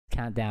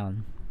count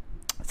down.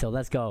 So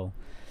let's go.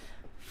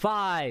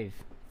 5,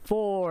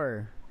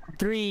 4,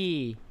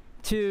 3,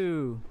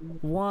 2,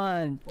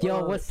 1.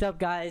 Yo, what's up,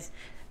 guys?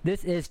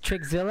 This is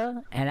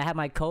Trickzilla, and I have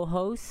my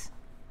co-host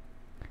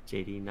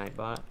JD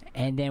Nightbot.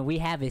 And then we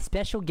have a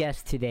special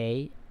guest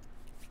today,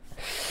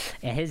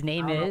 and his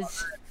name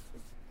is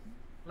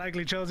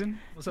Likely Chosen.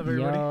 What's up,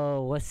 everybody?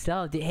 Yo, what's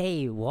up, dude?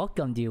 Hey,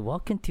 welcome, dude.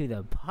 Welcome to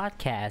the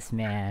podcast,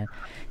 man.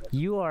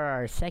 You are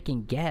our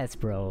second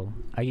guest, bro.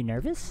 Are you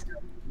nervous?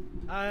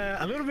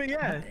 A little bit,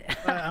 yeah.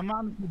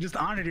 I'm just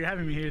honored you're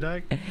having me here,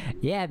 dog.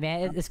 Yeah,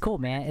 man. It's cool,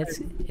 man.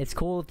 It's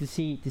cool to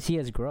see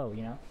us grow,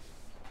 you know.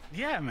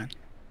 Yeah, man.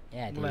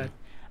 Yeah, dude. Glad.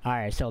 All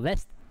right, so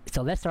let's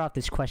start off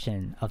this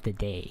question of the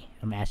day.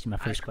 I'm gonna ask you my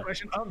first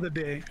question. Question of the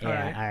day. Yeah,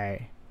 all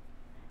right.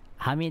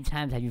 How many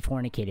times have you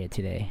fornicated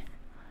today?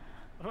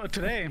 Oh,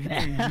 today. You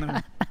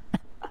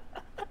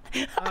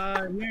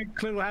ain't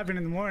clear what happened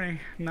in the morning.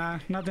 Nah,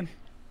 nothing.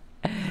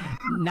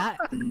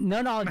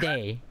 None all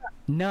day.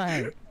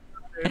 None.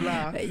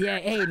 Nah. Yeah,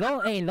 hey,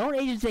 Lone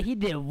Agent said he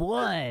did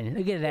one.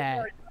 Look at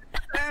that.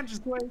 Man,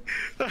 just wait.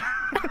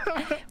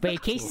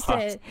 But Casey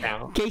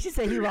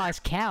said he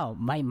lost count.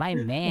 My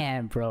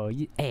man, bro.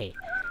 Hey,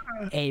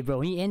 bro,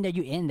 when you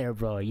in there,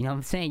 bro. You know what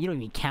I'm saying? You don't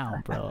even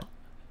count, bro.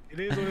 It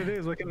is what it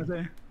is. What can I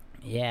say?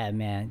 Yeah,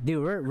 man.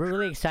 Dude, we're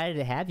really excited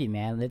to have you,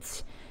 man.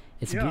 It's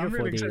beautiful,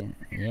 really dude.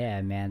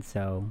 Yeah, man.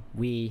 So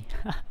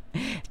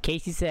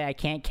Casey said I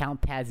can't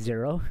count past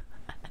 0.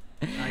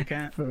 I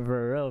can't.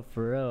 For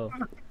real.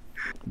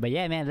 But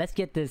yeah, man, let's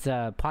get this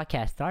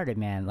podcast started,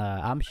 man.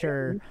 I'm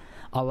sure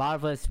a lot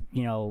of us,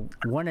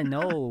 want to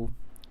know,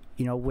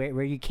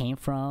 where you came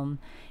from,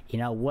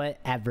 what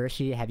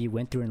adversity have you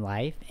went through in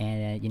life,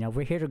 and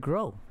we're here to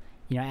grow,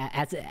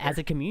 as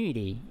a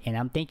community. And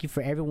I'm thank you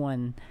for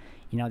everyone,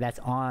 that's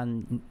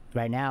on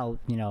right now,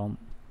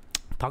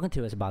 talking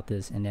to us about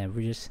this, and then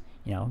we're just,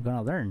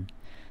 gonna learn.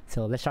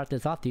 So let's start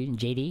this off, dude.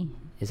 JD,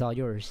 it's all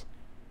yours.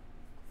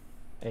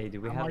 Hey, do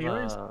we have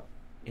a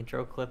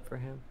intro clip for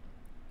him?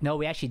 No,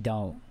 we actually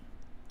don't.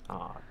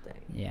 Oh, dang.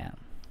 Yeah.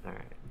 All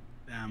right.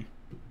 Damn.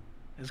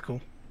 It's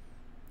cool.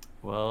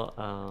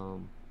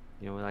 Well,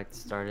 we like to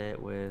start it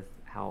with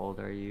how old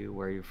are you?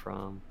 Where are you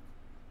from?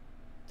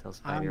 Tell us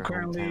about your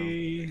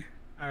hometown.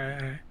 All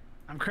right.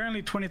 I'm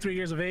currently 23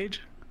 years of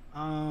age.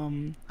 I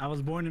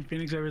was born in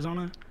Phoenix,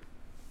 Arizona.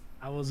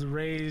 I was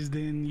raised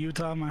in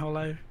Utah my whole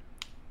life.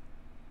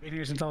 Been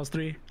here since I was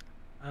 3.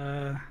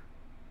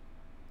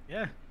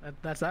 Yeah,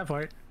 that's that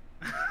part.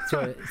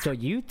 So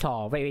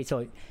Utah. Wait.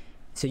 So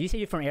you said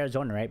you're from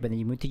Arizona, right? But then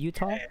you moved to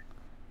Utah.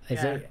 When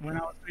I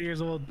was 3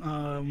 years old,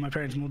 my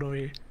parents moved over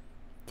here.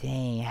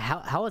 Dang,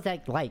 how was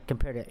that like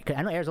compared to? Cause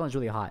I know Arizona's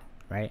really hot,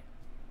 right?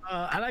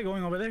 I like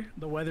going over there.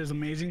 The weather's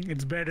amazing.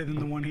 It's better than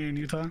the one here in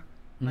Utah.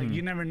 Like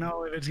you never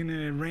know if it's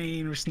gonna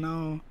rain or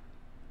snow.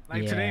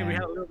 Like today we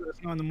had a little bit of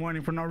snow in the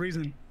morning for no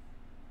reason.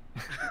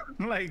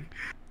 I'd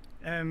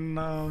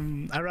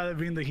rather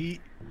be in the heat.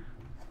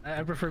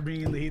 I prefer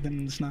being in the heat than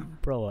in the snow.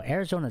 Bro,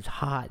 Arizona's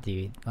hot,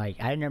 dude. Like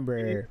I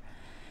remember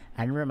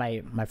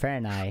my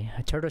friend and I,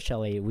 Turtle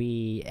Shelly,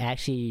 we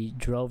actually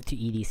drove to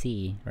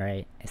EDC,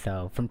 right?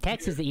 So from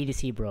Texas to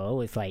EDC, bro, it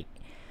was like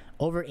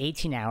over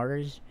 18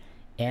 hours.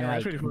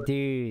 And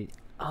dude,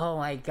 oh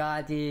my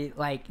god, dude,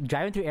 like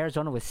driving through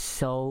Arizona was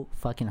so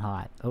fucking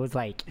hot. It was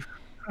like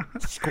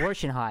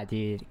scorching hot,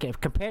 dude.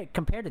 Compared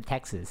to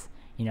Texas,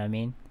 you know what I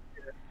mean?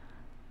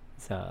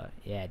 So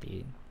yeah,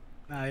 dude.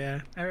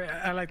 Yeah,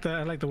 I like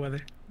the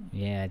weather.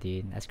 Yeah,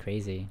 dude, that's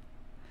crazy.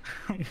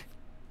 Do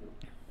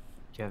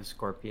you have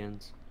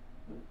scorpions?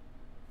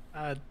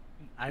 I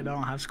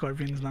don't have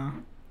scorpions now.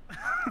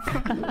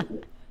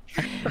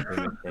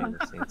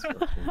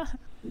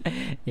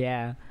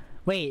 Yeah.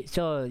 Wait,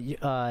 so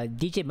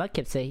DJ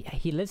Mudkip say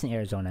he lives in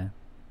Arizona.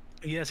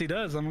 Yes, he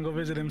does. I'm gonna go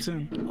visit him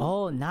soon.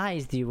 Oh,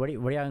 nice, dude. What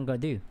are y'all gonna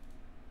do?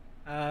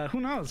 Who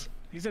knows?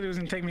 He said he was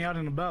gonna take me out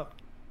in a boat.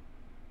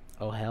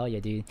 Oh hell yeah,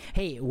 dude.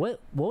 Hey,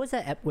 what was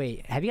that?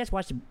 Wait, have you guys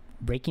watched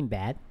Breaking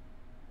Bad?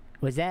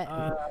 Was that?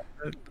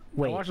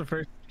 Wait, I watched the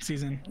first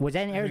season. Was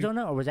that in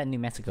Arizona or was that New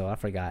Mexico? I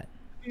forgot.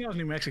 I think it was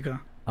New Mexico.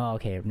 Oh,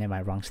 okay. Never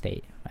mind. Wrong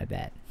state. My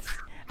bad.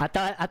 I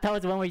thought it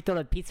was the one where you throw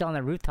the pizza on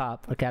the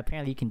rooftop. Okay,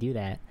 apparently you can do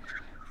that.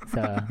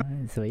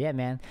 So yeah,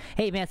 man.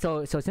 Hey, man.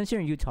 So since you're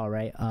in Utah,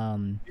 right?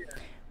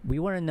 We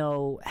want to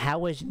know how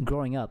was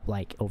growing up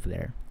like over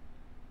there.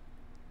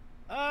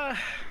 Well,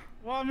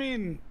 I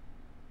mean,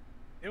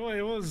 it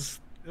was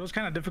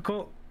kind of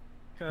difficult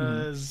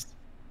because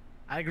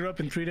I grew up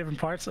in 3 different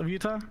parts of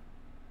Utah.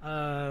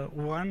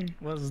 One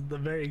was the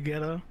very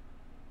ghetto,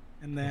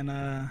 and then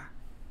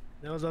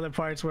there was other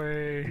parts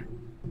where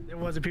there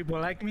wasn't people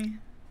like me.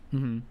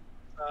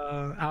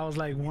 I was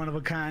like one of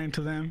a kind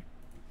to them,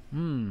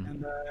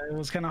 and it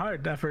was kind of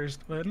hard at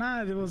first. But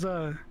it was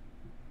I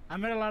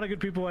met a lot of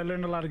good people. I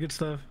learned a lot of good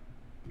stuff.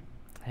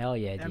 Hell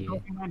yeah, dude. And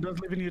Pokemon does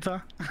live in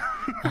Utah.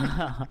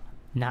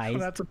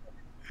 Nice. So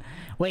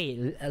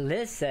Wait,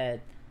 Liz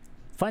said,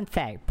 fun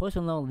fact, Post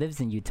Malone lives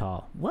in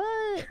Utah.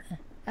 What?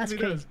 That's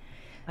crazy.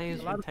 I a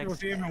lot of people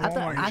see him in I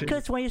Walmart. could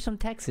have sworn you're from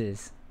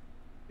Texas.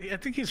 I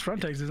think he's from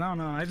Texas. I don't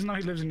know. I just know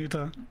he lives in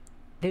Utah.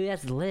 Dude,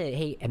 that's lit.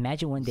 Hey,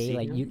 imagine one day, See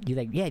like, him? you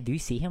like, yeah, do you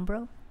see him,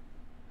 bro?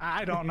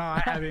 I don't know.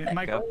 I haven't.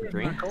 My Go for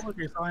drinks.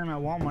 coworker saw him at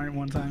Walmart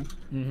one time.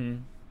 Mm-hmm.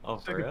 Oh,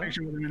 for Took a real?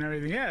 picture with him and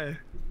everything. Yeah.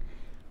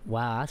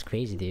 Wow, that's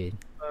crazy, dude.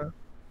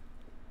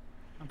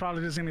 I'm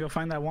probably just gonna go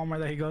find that Walmart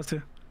that he goes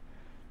to.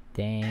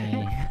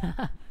 Dang.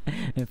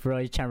 And for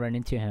all you trying to run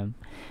into him.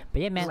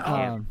 But yeah, man.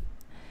 Oh.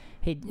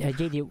 Hey,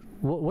 JD,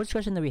 what's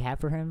question that we have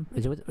for him?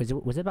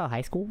 Was it about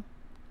high school?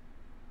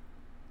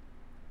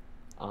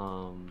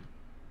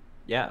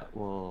 Yeah.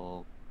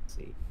 Well, let's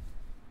see.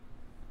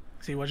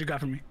 See what you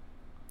got for me.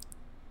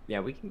 Yeah,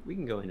 we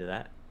can go into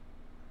that.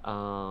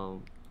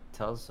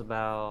 Tell us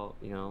about,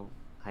 you know,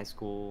 high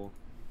school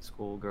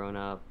growing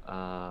up.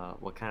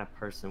 What kind of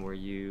person were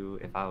you?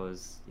 If I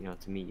was, you know,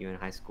 to meet you in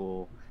high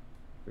school,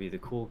 were you the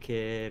cool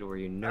kid? Were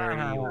you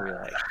nerdy? Were you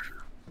like?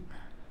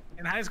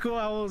 In high school,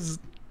 I was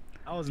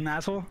an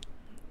asshole.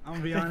 I'm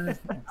gonna be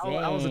honest.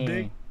 I was a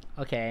dick.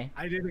 Okay.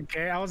 I didn't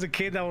care. I was a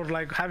kid that would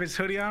like have his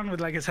hoodie on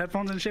with like his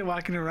headphones and shit,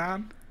 walking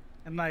around,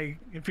 and like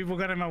if people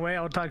got in my way,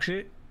 I would talk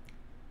shit.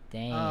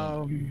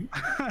 Dang.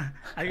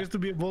 I used to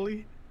be a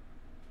bully.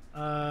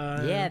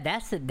 Yeah,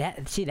 that's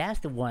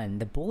the one,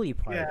 the bully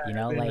part. Yeah, you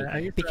know, yeah, like I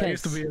used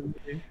because to be a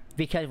bully.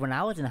 because when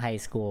I was in high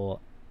school,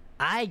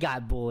 I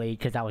got bullied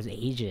because I was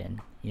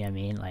Asian. You know what I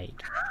mean?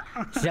 Like,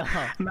 so,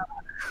 No.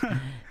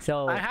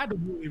 so. I had to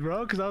bully,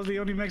 bro, because I was the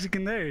only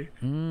Mexican there.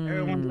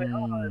 Everyone's like,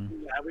 "Oh,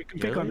 yeah, we can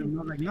pick on Really? him."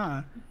 I was like,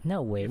 "Nah."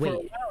 No way. For a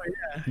Wait.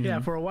 while, yeah,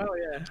 for a while,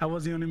 yeah, I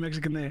was the only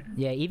Mexican there.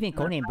 Yeah, even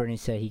Conan Burnett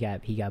said he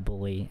got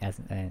bullied as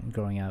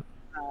growing up.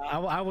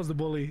 I was the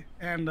bully,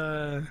 and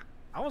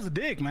I was a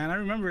dick, man. I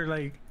remember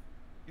like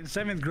in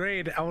 7th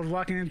grade, I was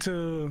walking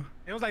into.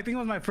 It was I think it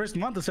was my first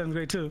month of 7th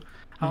grade too.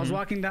 I was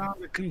walking down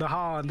the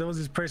hall, and there was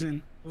this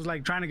person who was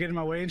like trying to get in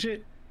my way and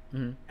shit.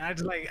 And I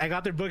just like I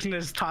got their books and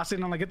just tossed it,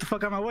 and I'm like, "Get the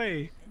fuck out of my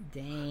way!"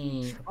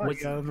 Dang. I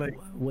was like,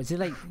 Was it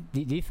like?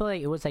 Do you feel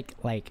like it was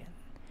like,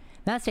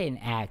 not say an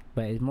act,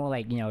 but it's more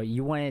like, you know,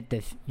 you want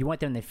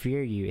them to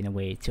fear you in a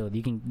way so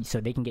they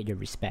can get your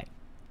respect,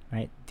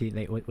 right?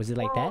 Was it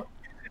like that?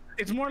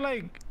 it's more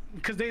like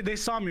because they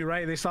saw me,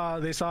 right? They saw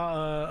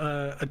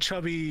a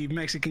chubby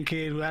Mexican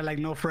kid who had like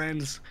no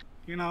friends,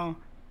 you know,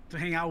 to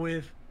hang out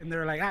with, and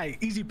they're like, "Hey,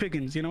 easy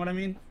pickings," you know what I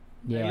mean?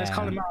 Yeah. Like, let's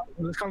call him out.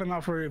 Let's call him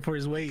out for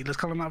his weight. Let's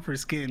call him out for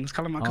his skin. Let's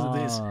call him out because of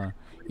this.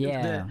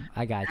 Yeah, that.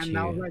 I got And you.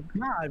 I was like,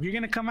 "Nah, if you're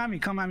gonna come at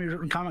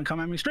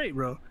me straight,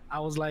 bro." I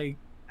was like,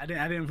 I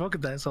didn't fuck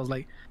with that. So I was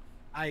like,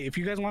 if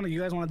you guys want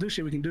to do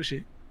shit, we can do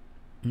shit.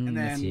 And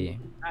I then see.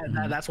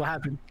 that's what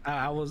happened.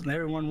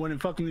 Everyone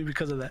wouldn't fuck with me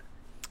because of that.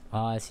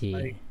 Oh, I see.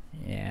 like-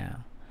 Yeah.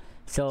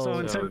 So So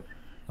instead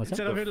what's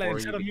instead up? of it Before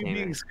instead you of me became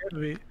being it. scared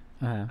of it,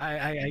 Uh-huh.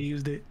 I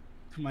used it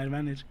to my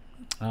advantage.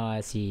 Oh,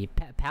 I see.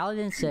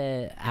 Paladin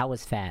said I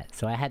was fat,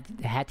 so I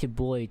had to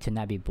bully to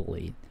not be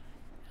bullied.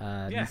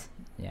 Yeah.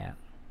 Yeah.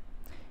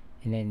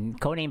 And then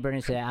Conan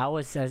Burnett said I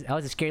was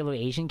a scary little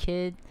Asian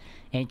kid,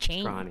 and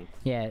Chain. Scrawny.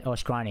 Yeah. Oh,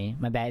 scrawny.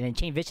 My bad. And then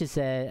Chain Vicious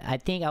said I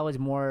think I was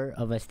more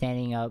of a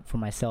standing up for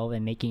myself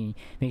and making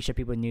sure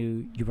people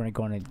knew you weren't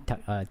going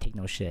to take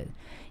no shit.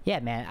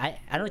 Yeah, man.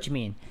 I know what you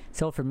mean.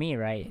 So for me,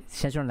 right,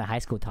 since we're on the high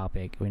school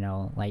topic, you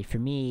know, like for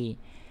me,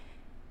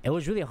 it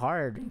was really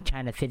hard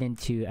trying to fit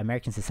into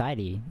American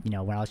society. You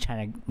know, when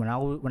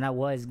I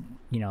was,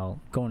 you know,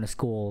 going to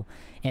school,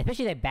 and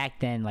especially like back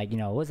then, like, you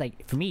know, it was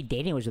like for me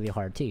dating was really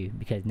hard too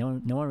because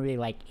no one really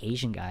liked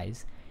Asian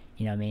guys.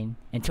 You know what I mean?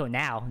 Until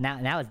now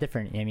it's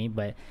different. You know what I mean?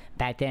 But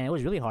back then it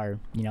was really hard.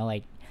 You know,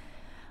 like,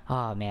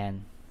 oh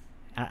man,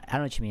 I don't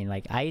know what you mean.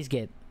 Like I used to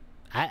get.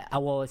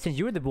 Well, since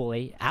you were the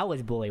bully, I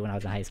was bullied when I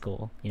was in high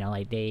school. You know,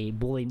 like they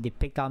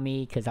picked on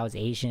me because I was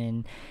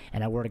Asian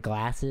and I wore the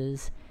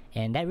glasses.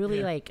 And that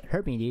really like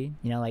hurt me, dude.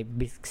 You know, like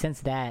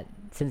since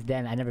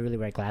then, I never really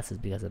wear glasses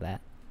because of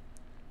that.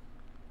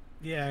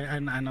 Yeah, I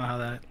know how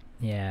that.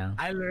 Yeah.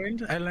 I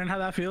learned how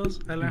that feels.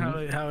 I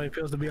learned how it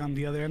feels to be on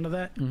the other end of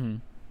that. Mm-hmm.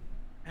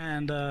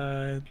 And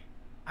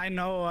I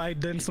know I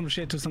done some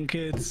shit to some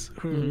kids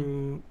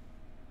who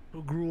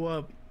grew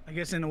up, I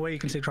guess in a way you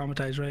can say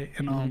traumatized, right?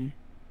 And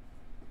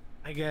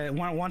I get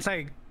once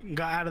I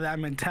got out of that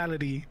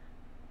mentality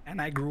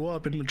and I grew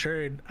up and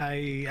matured,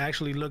 I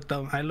actually looked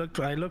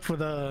for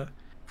the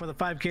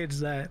 5 kids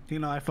that, you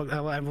know,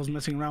 I was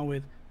messing around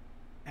with,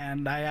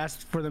 and I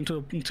asked for them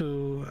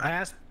I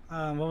asked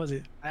what was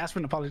it? I asked for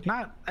an apology.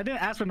 I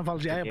didn't ask for an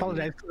apology. I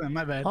apologized to them.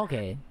 My bad.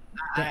 Okay.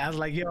 I was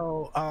like,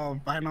 yo,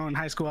 I know in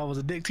high school I was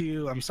a dick to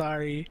you. I'm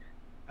sorry.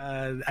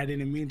 I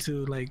didn't mean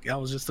to. Like, I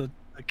was just a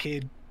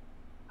kid.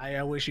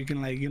 I wish you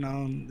can, like, you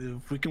know,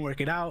 if we can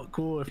work it out,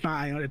 cool. If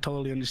not, I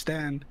totally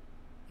understand.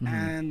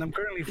 And I'm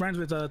currently friends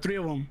with 3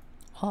 of them.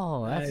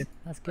 Oh,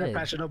 that's good. I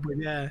patched it up with,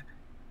 yeah.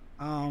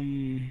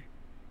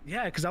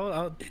 Yeah,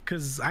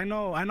 because I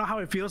know how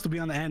it feels to be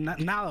on the end.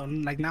 Now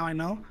I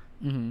know.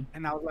 Mm-hmm.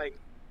 And I was like,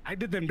 I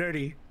did them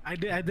dirty. I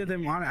did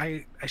them on.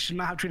 I should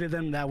not have treated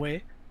them that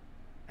way.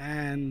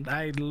 And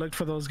I looked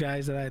for those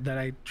guys that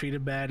I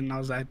treated bad, and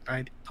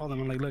I told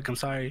them, I'm like, look, I'm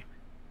sorry.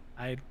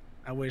 I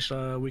I wish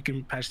we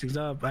can patch things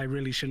up. I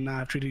really should not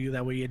have treated you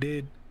that way you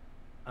did.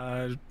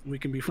 We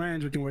can be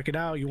friends. We can work it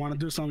out. You want to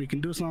do something, you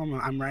can do something.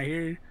 I'm right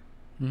here.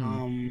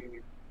 Mhm.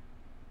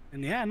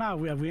 And yeah, no,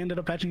 we ended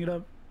up patching it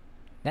up.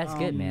 That's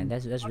good, man.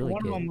 That's really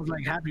One of them good. was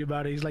like happy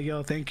about it. He's like,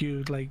 "Yo, thank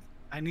you. Like,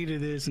 I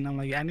needed this," and I'm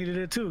like, "I needed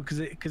it too, cause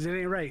it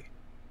ain't right.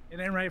 It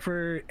ain't right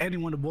for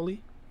anyone to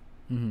bully."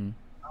 Mhm.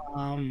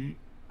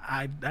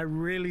 I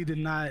really did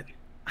not.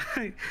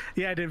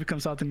 Yeah, I did become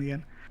salty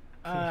again.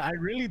 I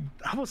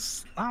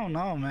don't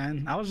know,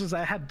 man.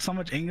 I had so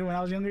much anger when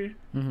I was younger.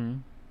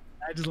 Mhm.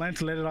 I just learned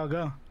to let it all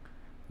go.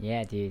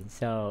 Yeah, dude.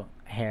 So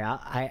here,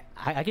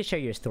 I can share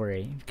your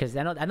story because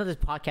I know this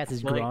podcast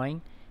is feel like-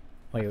 growing.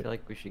 I Wait. feel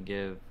like we should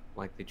give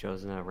like the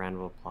chosen a round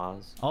of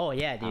applause. Oh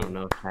yeah, I don't dude.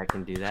 know if I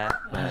can do that,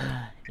 but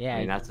Yeah. I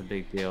mean that's a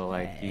big deal.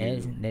 Like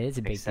it is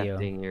a big deal.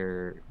 accepting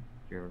your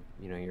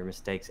your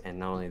mistakes, and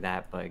not only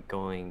that, but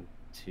going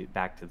to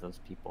back to those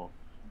people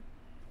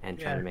and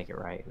trying Yeah. to make it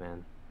right,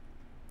 man.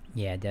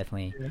 Yeah,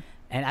 definitely. Yeah.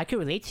 And I could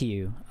relate to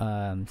you.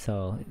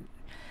 So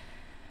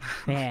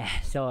yeah,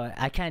 so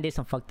I kind of did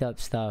some fucked up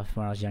stuff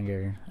when I was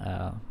younger.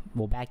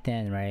 Well, back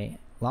then, right?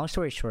 Long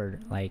story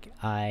short, like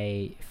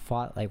I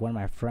fought like one of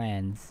my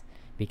friends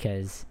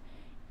because,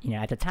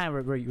 at the time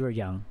we were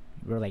young.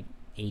 We were like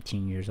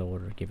 18 years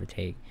old, or give or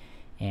take,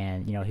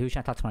 and he was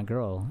trying to talk to my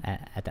girl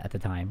at the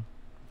time,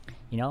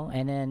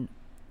 and then,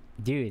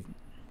 dude.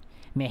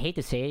 I mean, I hate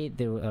to say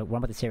what I'm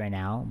about to say right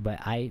now, but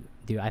I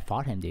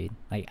fought him, dude.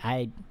 Like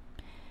I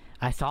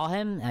saw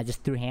him, I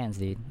just threw hands,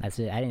 dude. That's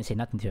it. I didn't say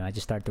nothing to him. I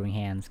just started throwing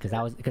hands because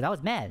I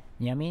was mad.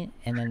 You know what I mean?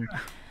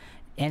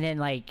 And then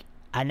like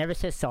I never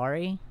said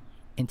sorry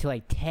until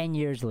like 10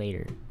 years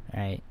later,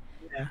 right?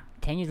 Yeah.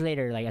 10 years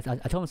later, like I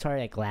told him sorry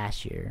like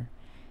last year,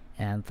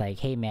 and it's like,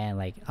 hey man,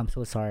 like I'm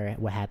so sorry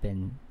what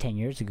happened 10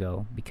 years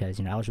ago because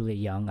I was really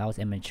young, I was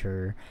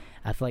immature.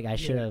 I feel like I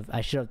should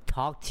have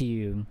talked to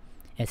you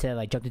instead of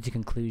like jumped into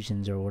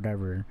conclusions or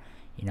whatever,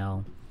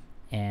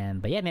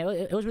 but yeah, man,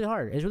 it was really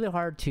hard. It was really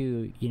hard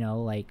to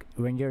like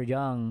when you're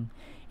young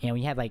and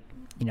when you have like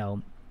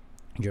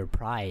your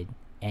pride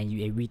and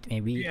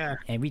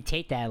we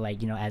take that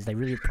like as like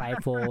really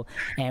prideful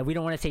and we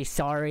don't want to say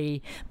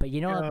sorry, but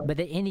but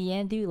in the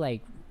end, dude,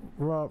 like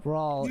we're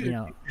all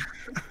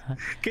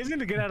Kids need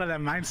to get out of that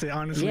mindset,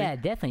 honestly. yeah,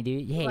 definitely,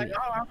 dude. Hey, Like,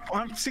 oh,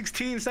 I'm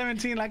 16,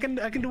 17. I can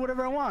do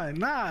whatever I want.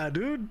 Nah,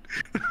 dude.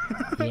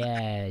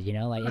 yeah,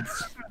 like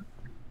it's.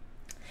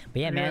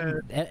 But yeah,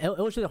 man, it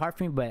was really hard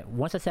for me. But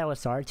once I said I was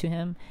sorry to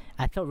him,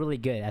 I felt really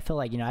good. I felt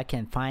like I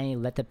can finally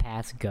let the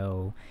past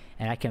go,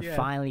 and I can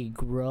finally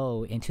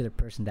grow into the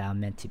person that I'm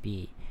meant to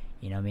be.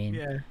 You know what I mean?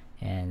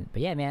 Yeah.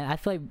 But yeah, man, I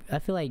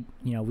feel like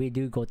we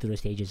do go through the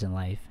stages in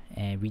life,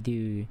 and we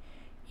do,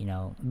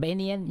 But in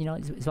the end,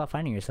 it's about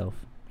finding yourself.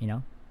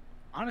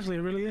 Honestly,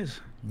 it really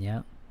is.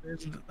 Yeah.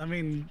 I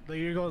mean,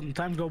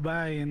 time go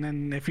by, and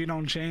then if you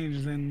don't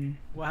change, then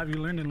what have you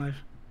learned in life,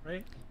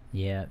 right?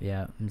 Yeah.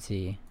 Let me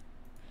see.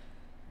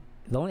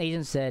 Lone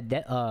Agent said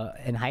that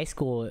in high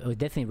school it was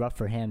definitely rough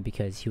for him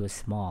because he was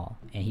small,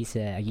 and he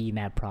said, "I give you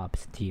mad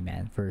props to you,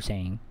 man, for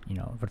saying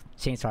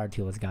sorry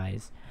to those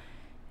guys."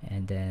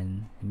 And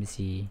then let me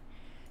see.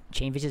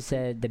 Chain Vision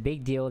said the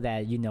big deal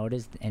that you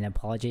noticed an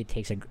apology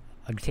takes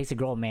a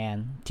grown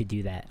man to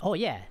do that. Oh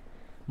yeah,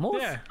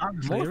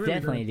 honestly, most really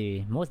definitely,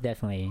 dude. Most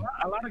definitely.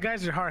 A lot of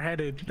guys are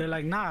hard-headed. They're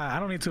like, nah, I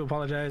don't need to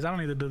apologize. I don't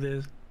need to do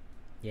this.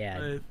 Yeah.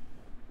 But,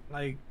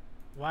 like,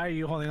 why are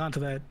you holding on to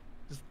that?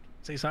 Just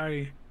say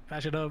sorry,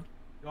 patch it up,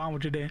 go on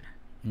with your day.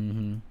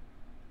 Mm-hmm.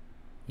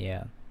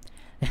 Yeah.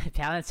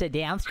 Talon said,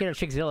 "Damn, I'm scared of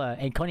Trickzilla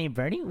and Coney and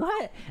Bernie."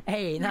 What?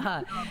 Hey,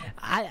 nah.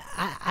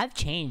 I've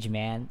changed,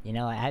 man.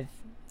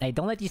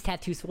 Don't let these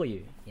tattoos fool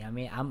you. You know what I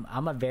mean?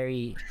 I'm a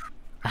very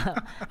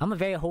I'm a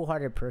very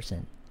wholehearted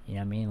person. You know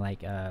what I mean?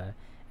 Like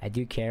I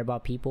do care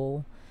about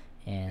people,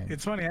 and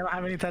It's funny, I don't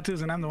have any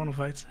tattoos and I'm the one who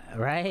fights.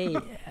 right.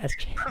 That's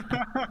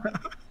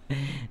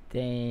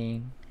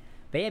dang.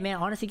 But yeah, man.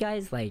 Honestly,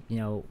 guys, like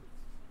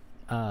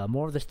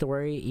more of the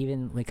story,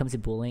 even when it comes to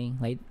bullying,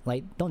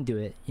 like don't do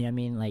it. You know what I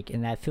mean? Like,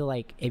 and I feel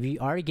like if you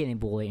are getting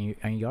bullied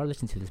and you are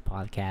listening to this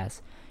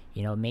podcast,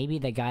 maybe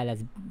the guy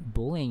that's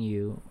bullying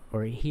you,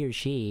 or he or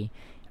she,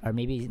 or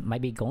maybe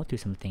might be going through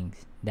some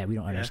things that we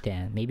don't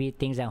understand. Maybe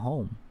things at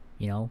home,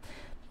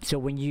 So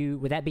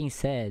with that being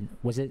said,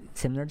 was it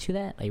similar to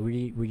that? Like, were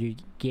you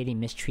getting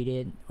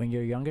mistreated when you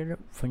were younger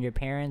from your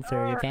parents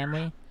or your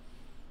family?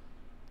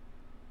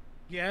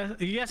 Yeah,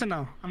 yes and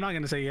no. I'm not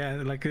gonna say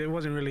yeah. Like, it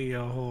wasn't really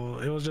a whole.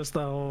 It was just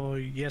a whole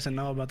yes and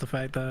no about the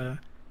fact that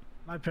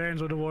my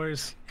parents were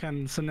divorced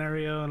kind of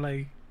scenario.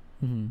 Like,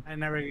 Mm-hmm.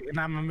 and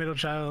I'm a middle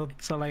child,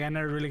 so like I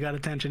never really got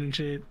attention and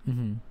shit.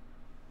 Mm-hmm.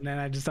 And then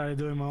I just started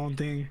doing my own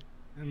thing,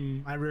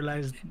 and I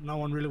realized no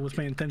one really was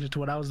paying attention to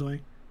what I was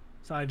doing.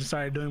 So I just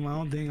started doing my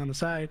own thing on the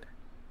side.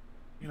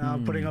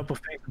 Putting up a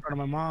face in front of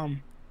my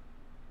mom.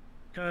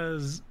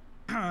 Cause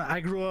I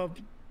grew up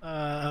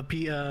a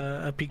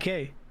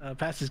PK, a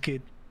pastor's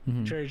kid, Mm-hmm.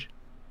 in church,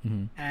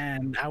 Mm-hmm.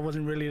 and I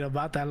wasn't really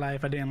about that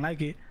life. I didn't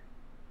like it,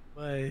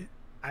 but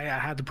I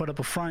had to put up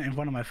a front in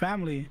front of my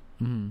family.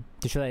 To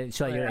show that,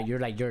 so Yeah.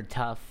 you're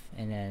tough,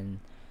 and then,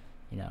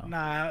 you know.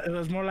 Nah, it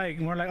was more like,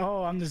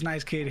 oh, I'm this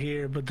nice kid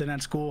here, but then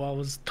at school I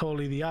was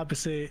totally the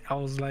opposite. I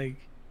was like,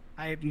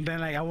 I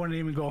wouldn't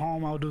even go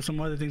home. I would do some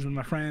other things with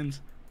my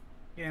friends,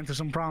 get into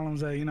some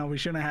problems that we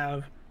shouldn't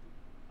have.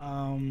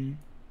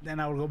 Then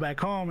I would go back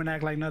home and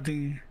act like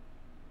nothing.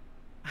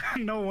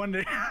 No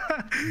wonder.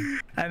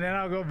 And then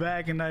I'll go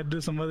back and I'd do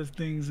some other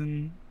things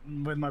and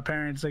with my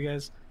parents, I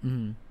guess.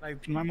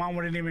 Like my mom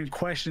wouldn't even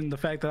question the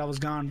fact that I was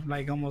gone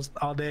like almost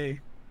all day.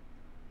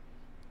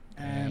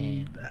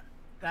 And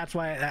that's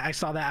why I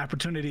saw that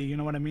opportunity. You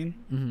know what I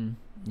mean?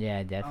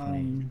 Yeah,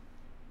 definitely.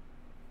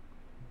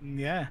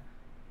 Yeah,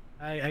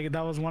 I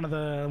that was one of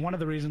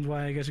the reasons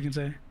why, I guess you can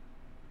say.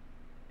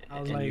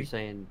 I was And you're like,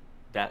 saying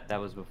that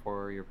was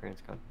before your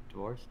parents got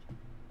divorced?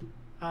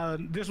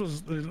 this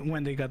was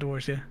when they got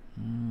divorced. Yeah.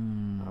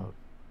 Oh,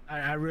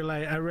 I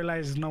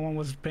realized no one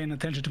was paying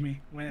attention to me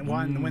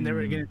when they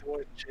were getting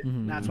divorced and shit.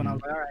 And that's when I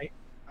was like, all right,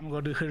 I'm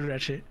gonna go do hood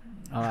rat shit.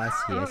 Oh,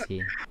 I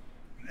see.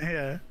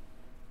 Yeah.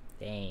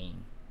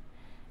 Dang,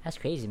 that's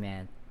crazy,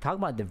 man. Talk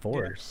about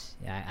divorce.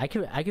 Yeah, I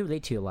could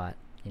relate to you a lot,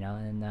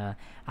 and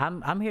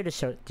I'm here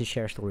to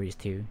share stories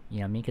too. You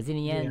know what I mean? Because in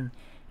the end,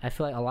 I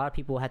feel like a lot of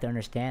people have to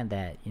understand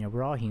that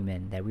we're all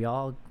human, that we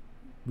all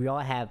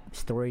have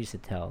stories to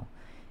tell,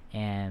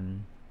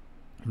 and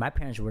my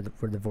parents were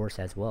divorced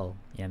as well.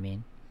 You know what I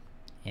mean?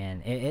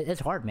 And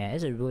it's hard, man.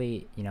 It's a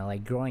really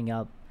like growing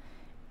up.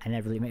 I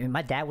never really.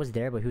 My dad was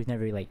there, but he was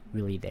never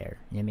really there.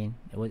 You know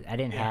what I mean? I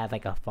didn't have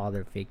like a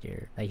father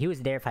figure. Like he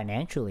was there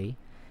financially,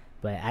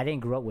 but I didn't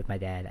grow up with my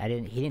dad.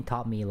 He didn't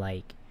taught me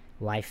like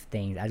life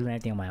things. I do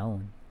everything on my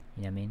own.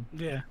 You know what I mean?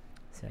 Yeah.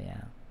 So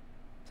yeah.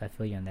 So I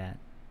feel you on that.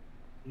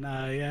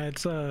 Nah, yeah,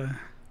 it's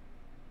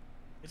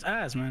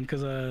ass, man.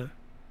 Cause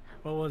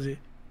what was it?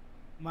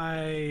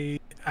 I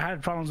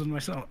had problems with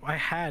myself. I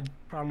had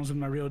problems with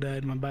my real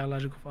dad, my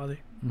biological father.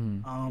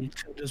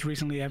 Till just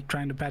recently, I'm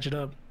trying to patch it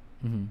up.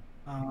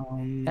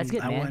 That's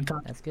good, man. went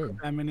and That's good.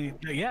 I mean,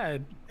 yeah,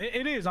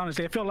 it is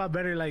honestly. I feel a lot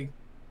better like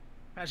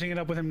patching it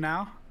up with him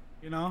now.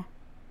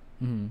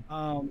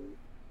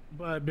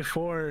 But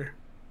before,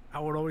 I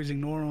would always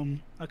ignore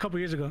him. A couple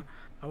years ago,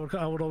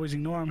 I would always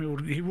ignore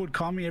him. He would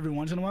call me every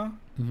once in a while.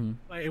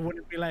 But it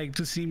wouldn't be like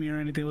to see me or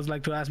anything. It was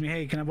like to ask me,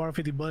 hey, can I borrow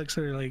 $50?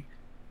 Or like,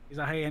 he's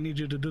like, hey, I need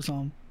you to do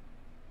something.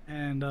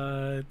 And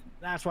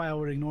that's why I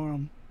would ignore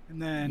him.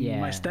 And then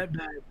my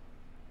stepdad,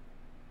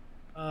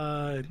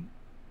 my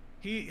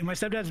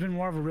stepdad's been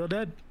more of a real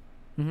dad.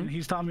 And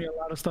he's taught me a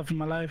lot of stuff in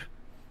my life.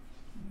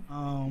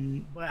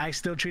 But I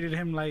still treated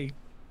him like,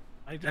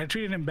 I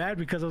treated him bad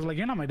because I was like,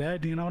 you're not my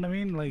dad. You know what I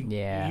mean? Like,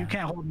 you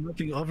can't hold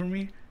nothing over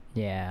me.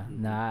 Yeah,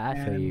 nah,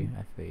 I feel you.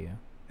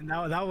 And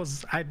that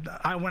was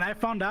when I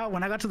found out,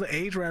 when I got to the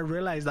age where I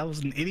realized I was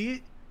an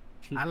idiot,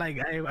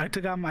 I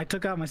took out my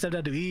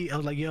stepdad to eat. I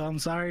was like, yo, I'm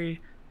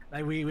sorry.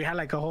 Like we had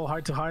like a whole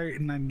heart to heart,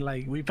 and then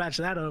like we patched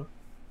that up.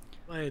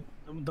 But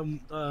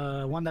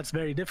the one that's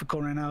very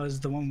difficult right now is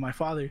the one with my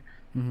father,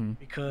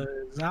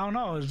 because I don't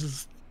know. It's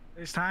just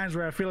there's times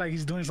where I feel like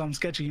he's doing something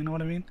sketchy. You know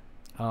what I mean?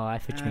 Oh, I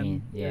feel what you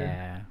mean.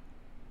 Yeah.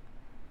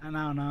 And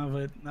I don't know,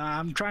 but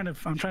I'm trying to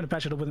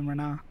patch it up with him right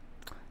now.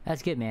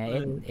 That's good,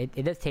 man.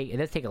 It does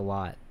take a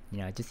lot,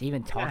 just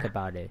even talk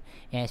about it,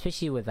 and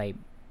especially with like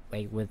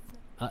with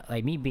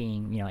me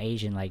being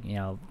Asian, like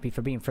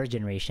for being first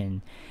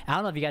generation. I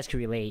don't know if you guys could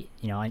relate,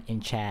 in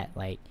chat,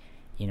 like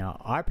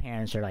our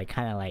parents are like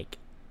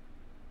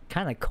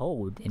kind of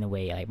cold in a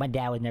way. Like my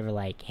dad was never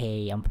like,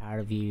 hey, I'm proud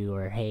of you,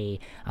 or hey,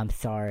 I'm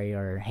sorry,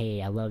 or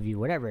hey, I love you,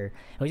 whatever.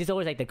 It was just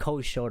always like the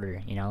cold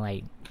shoulder,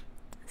 like.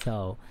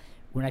 So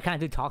when I kind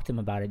of do talk to him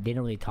about it, they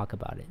don't really talk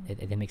about it.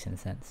 It makes any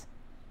sense.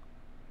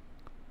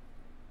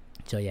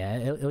 So yeah,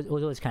 it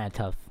was always kind of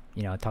tough,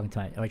 talking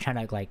to or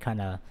trying to like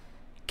kind of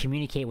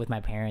communicate with my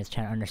parents,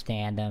 trying to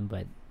understand them,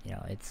 but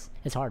it's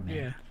hard,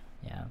 man.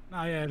 Yeah.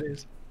 No, yeah, it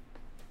is.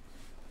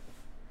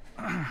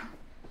 Let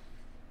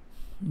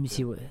me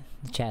see what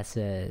the chat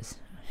says.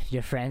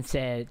 Your friend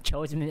said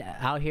Chosen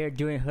out here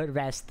doing hood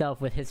rat stuff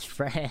with his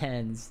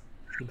friends.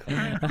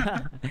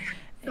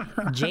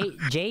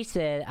 Jay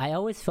said, I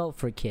always felt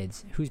for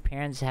kids whose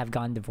parents have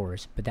gone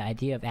divorced, but the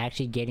idea of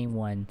actually getting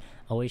one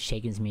always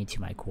shakens me to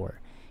my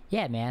core.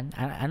 Yeah, man,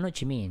 I know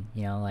what you mean.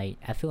 Like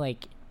I feel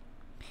like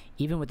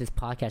even with this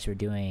podcast we're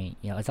doing,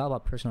 it's all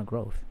about personal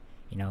growth.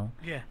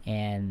 Yeah.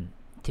 And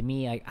to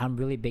me, I'm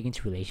really big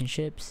into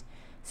relationships,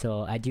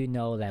 so I do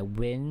know that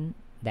when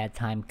that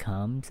time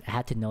comes, I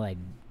have to know like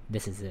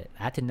this is it.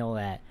 I have to know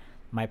that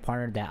my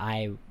partner that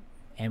I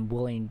am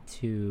willing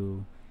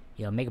to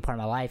make a part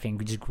of my life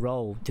and just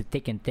grow to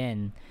thick and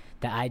thin,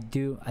 that I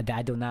do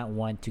not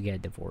want to get a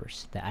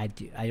divorce. That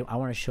I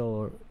want to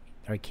show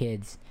our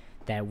kids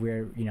that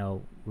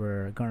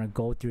we're gonna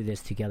go through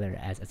this together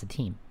as a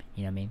team.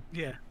 You know what I mean?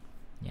 Yeah.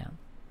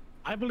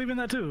 I believe in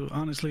that too,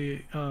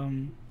 honestly.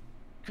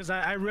 Because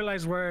I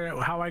realize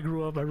how I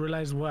grew up. I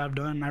realize what I've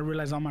done. I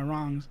realize all my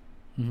wrongs.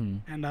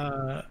 And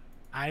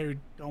I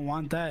don't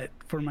want that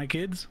for my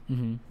kids.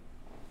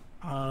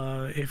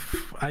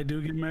 If I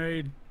do get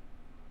married,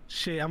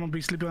 shit, I'm gonna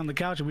be sleeping on the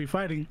couch and we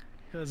fighting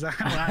because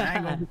I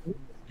ain't gonna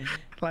be,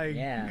 like,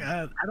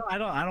 Yeah. I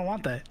don't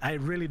want that. I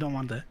really don't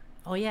want that.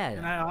 Oh And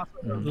yeah. I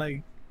also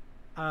like,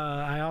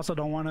 I also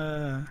don't want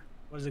to.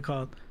 What is it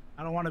called?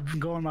 I don't want to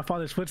go in my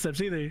father's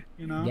footsteps either.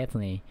 You know.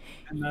 Definitely.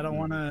 And I don't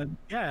want to.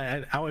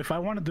 Yeah. If I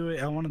want to do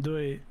it, I want to do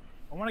it.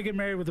 I want to get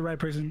married with the right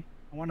person.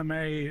 I want to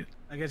marry.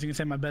 I guess you can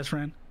say my best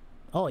friend.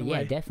 Oh in a yeah,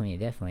 way. definitely,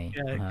 definitely.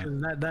 Yeah, Uh-huh.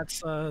 because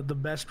that's the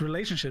best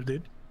relationship,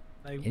 dude.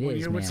 Like It when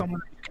is, you're with man. someone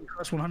that you can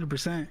trust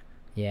 100%.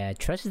 Yeah,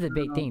 trust is a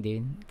big thing,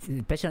 dude.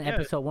 Especially on Yeah.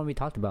 episode one, we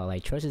talked about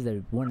like trust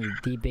is one of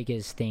the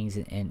biggest things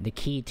and the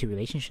key to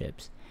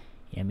relationships.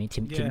 You know what I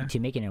mean? Yeah. To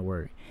making it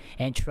work.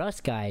 And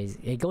trust, guys,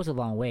 it goes a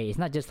long way. It's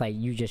not just like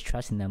you just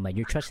trusting them. Like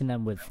you're trusting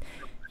them with,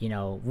 you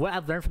know, what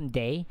I've learned from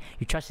Day.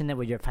 You're trusting them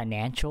with your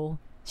financial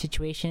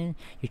situation.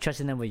 You're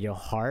trusting them with your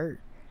heart.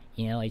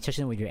 You know, you're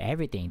trusting them with your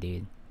everything,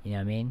 dude. You know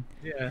what I mean?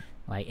 Yeah.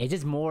 Like it's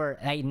just more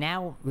like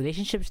now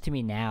relationships to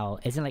me now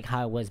isn't like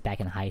how it was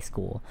back in high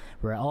school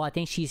where I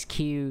think she's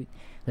cute,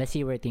 let's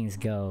see where things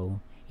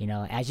go. You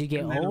know, as you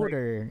get And then, like-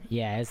 older,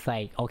 yeah, it's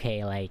like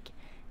okay, like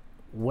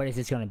what is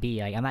this gonna be?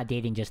 Like I'm not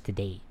dating just to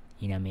date.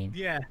 You know what I mean?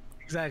 Yeah.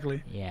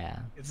 Exactly. Yeah.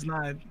 It's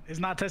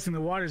not testing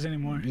the waters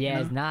anymore. Yeah,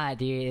 you it's know? not,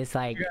 dude. It's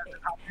like You gotta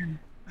hop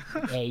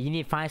in. hey, you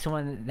need to find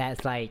someone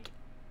that's like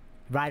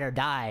ride or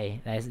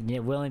die, that's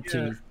willing Yeah.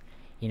 to,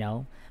 you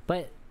know.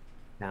 But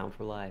Down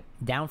for life.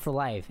 Down for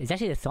Life. It's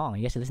actually a song.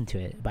 You have to listen to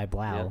it by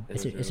Blau. Yeah,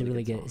 it it's is a a really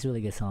really good good. song. It's a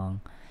really good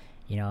song.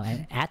 You know,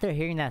 and after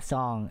hearing that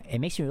song, it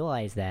makes you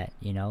realize that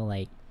you know,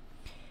 like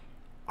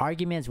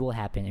arguments will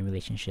happen in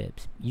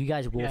relationships. You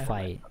guys will Yeah.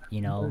 fight.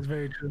 You know, That's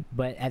very true.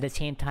 but at the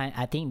same time,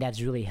 I think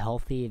that's really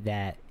healthy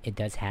that it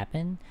does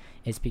happen.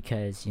 It's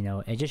because you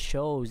know it just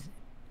shows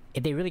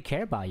if they really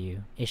care about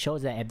you. It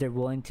shows that if they're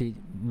willing to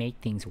make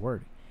things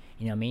work.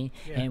 You know what I mean?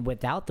 Yeah. And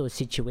without those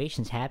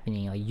situations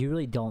happening, like you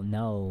really don't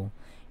know,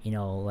 you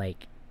know,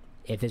 like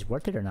if it's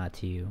worth it or not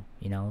to you.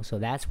 You know, so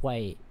that's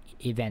why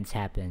events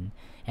happen.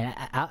 And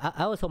I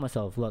always told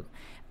myself, look,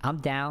 I'm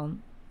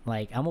down.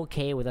 Like I'm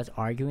okay with us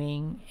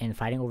arguing and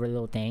fighting over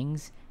little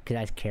things because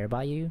I care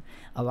about you.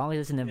 As long as it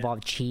doesn't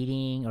involve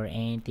cheating or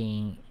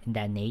anything in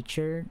that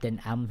nature,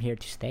 then I'm here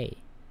to stay.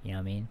 You know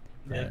what I mean?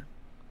 Yeah. Like,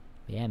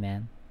 yeah,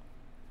 man.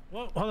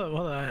 Well, hold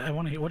on. I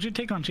want to hear. What's your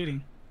take on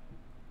cheating?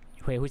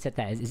 Wait, who said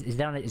that? Is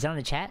that on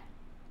the chat?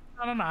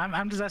 No.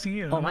 I'm just asking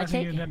you. Oh, I'm my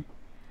asking take? you then.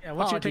 Yeah.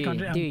 What's your take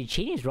dude, on dude,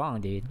 cheating is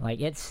wrong, dude. Like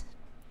it's,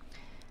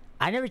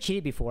 I never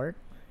cheated before.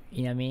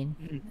 You know what I mean?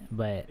 Mhm.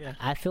 But Yeah.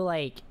 I feel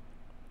like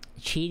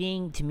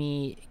cheating to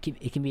me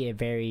it can be a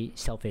very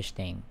selfish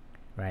thing,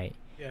 right?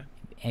 Yeah.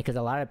 And because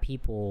a lot of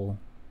people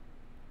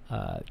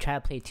try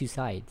to play two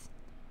sides,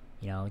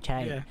 you know,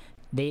 Yeah.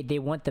 they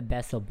want the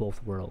best of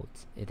both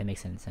worlds, if that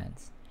makes any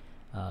sense.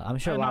 I'm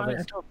sure a lot of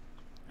us.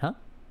 Huh?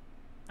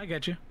 I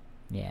get you.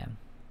 Yeah.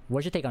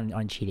 What's your take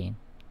on cheating?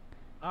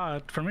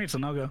 For me, it's a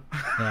no go.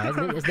 Yeah,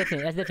 it's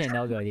definitely a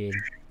no go, dude.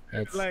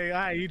 It's Like, all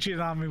right, you cheated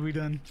on me, we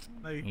done.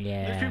 Like,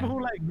 Yeah. there's people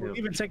who like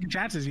believe in second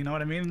chances. You know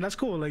what I mean? That's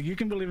cool. Like, you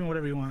can believe in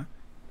whatever you want.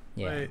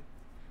 yeah. But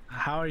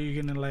how are you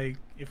gonna like?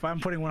 If I'm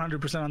putting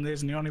 100% on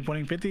this and you're only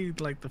putting 50,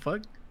 like the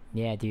fuck?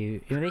 Yeah,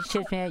 dude. In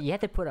relationships, man, you have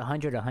to put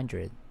 100,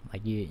 100.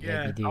 Like you, Yeah,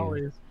 like you do.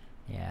 always.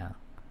 Yeah.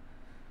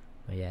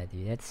 But yeah,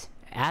 dude,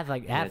 I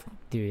have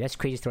dude, that's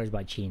crazy stories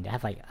about cheating. I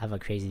have a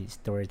crazy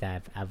stories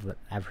that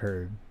I've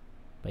heard.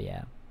 But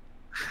yeah.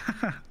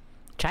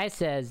 Chai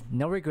says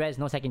no regrets,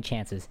 no second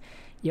chances.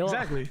 Yo,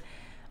 Exactly.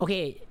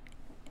 okay.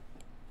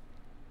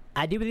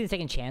 I do believe in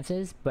second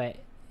chances, but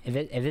if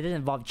it doesn't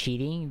involve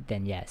cheating,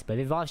 then yes. But if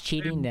it involves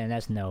cheating, then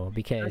that's no. That's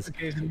Because the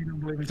case, then you don't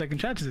believe in second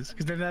chances,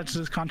 because then that's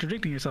just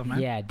contradicting yourself, man.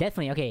 yeah,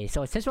 definitely. Okay,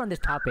 so since we're on this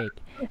topic,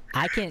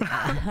 I can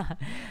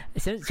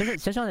since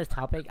we're on this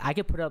topic, I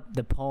could put up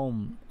the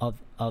poem of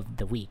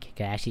the week.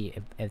 'Cause actually,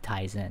 it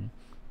ties in.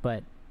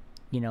 But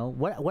you know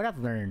what I've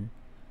learned,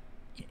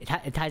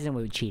 it ties in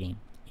with cheating.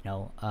 You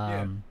know,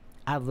 Yeah.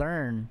 I've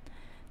learned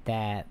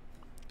that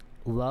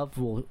love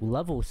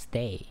will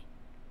stay.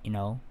 You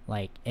know,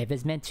 like if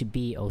it's meant to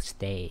be, it'll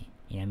stay.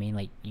 You know what I mean?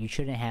 Like you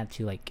shouldn't have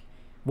to like.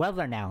 What I've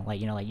learned now, like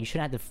you know, like you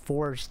shouldn't have to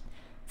force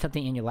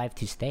something in your life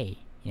to stay.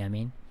 You know what I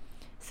mean?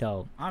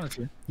 So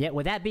Honestly. yeah.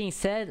 With that being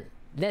said,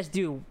 let's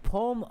do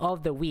poem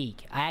of the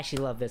week. I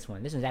actually love this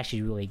one. This one's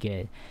actually really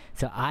good.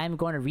 So I'm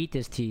going to read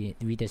this to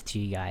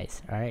you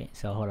guys. All right.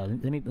 So hold on.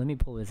 Let me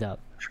pull this up.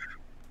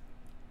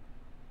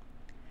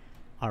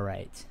 All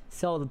right.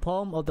 So the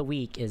poem of the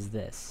week is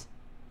this.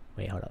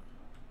 Wait, hold up.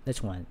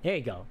 This one. There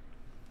you go.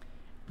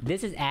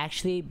 This is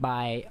actually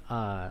by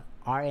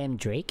R.M.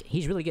 Drake.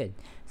 He's really good.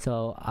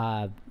 So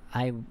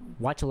I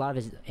watch a lot of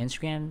his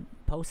Instagram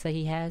posts that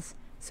he has.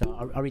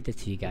 So I'll read this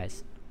to you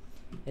guys.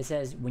 It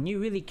says, when you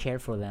really care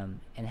for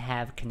them and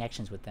have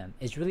connections with them,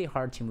 it's really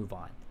hard to move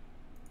on.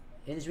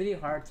 It is really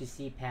hard to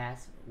see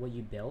past what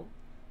you built,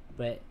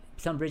 but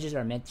some bridges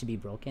are meant to be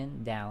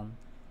broken down,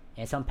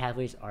 and some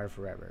pathways are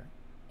forever.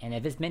 And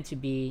if it's meant to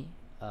be,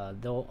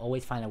 they'll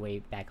always find a way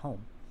back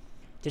home.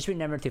 Just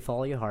remember to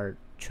follow your heart,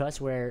 trust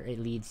where it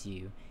leads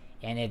you,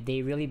 and if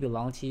they really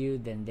belong to you,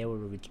 then they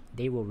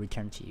will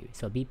return to you.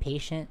 So be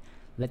patient,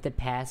 let the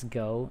past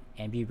go,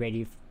 and be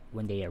ready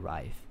when they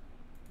arrive.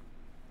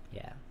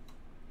 Yeah.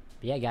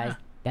 But yeah, guys,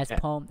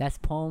 that's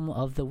poem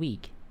of the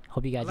week.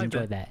 Hope you guys like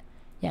enjoyed that.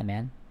 Yeah,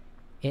 man.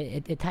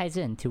 It ties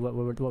into what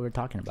we're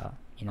talking about.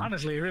 You know.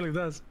 Honestly, it really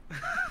does.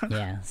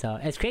 Yeah. So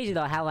it's crazy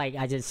though how like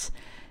I just,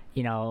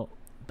 you know,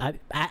 I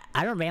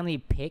don't randomly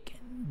pick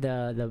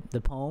the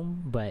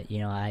poem, but you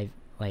know I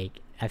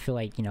feel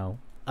like, you know,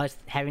 us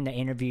having the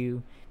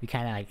interview, we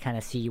kind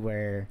of see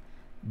where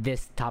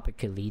this topic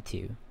could lead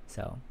to.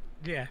 So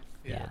Yeah.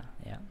 yeah.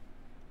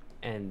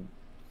 And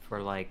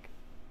for like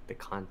the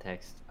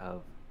context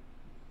of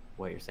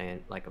what you're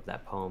saying, like of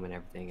that poem and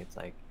everything, it's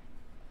like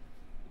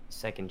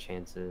second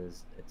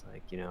chances. It's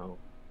like, you know,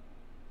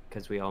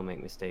 because we all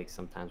make mistakes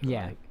sometimes. We're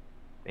Yeah. like,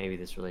 maybe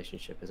this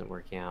relationship isn't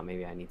working out,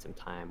 maybe I need some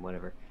time,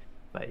 whatever.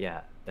 But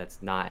yeah,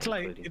 that's not It's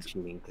like- including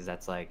cheating, because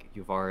that's like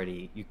you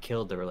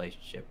killed the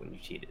relationship when you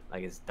cheated.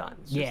 Like it's done.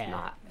 It's Yeah, just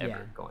not yeah.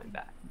 ever going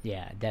back.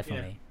 Yeah,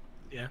 definitely.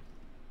 Yeah.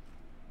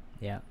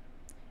 Yeah.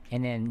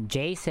 And then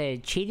Jay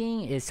said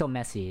cheating is so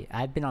messy.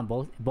 I've been on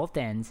both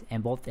ends,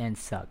 and both ends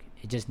suck.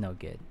 It's just no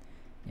good.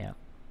 Yeah,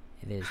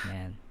 it is,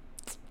 man.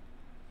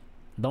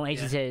 Lone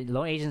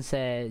Agent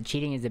said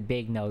cheating is a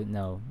big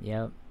no.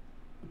 Yep.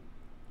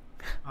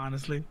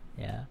 Honestly.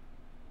 Yeah.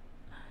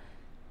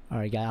 All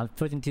right, guys. I'm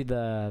flipping to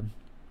the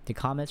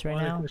comments right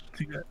now.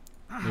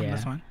 Yeah.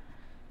 That's fine.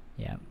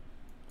 Yeah.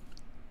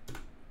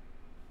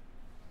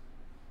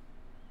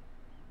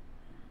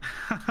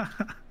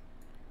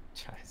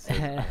 Try to say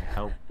I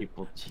help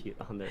people cheat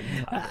on their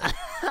entire.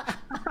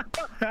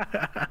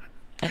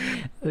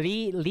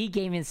 Lee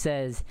Gaiman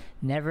says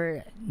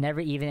never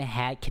even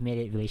had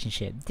committed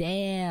relationship.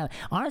 Damn.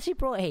 Honestly,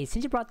 bro. Hey,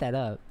 since you brought that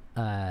up,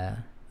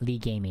 Lee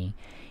Gaming,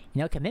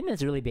 you know, commitment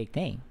is a really big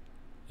thing.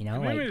 You know,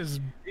 Commitment like is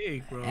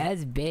big, bro.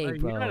 that's big, Like,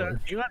 bro.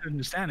 you gotta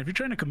understand, if you're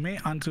trying to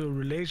commit onto a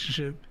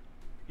relationship,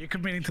 you're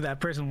committing to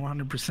that person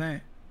 100%.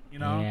 You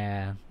know.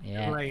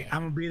 Yeah. Like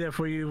I'm gonna be there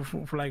for you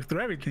for like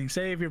through everything.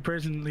 Say if your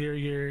person,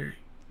 your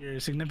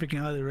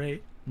significant other,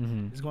 right,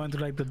 Mm-hmm. is going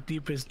through like the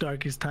deepest,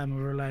 darkest time of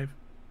her life,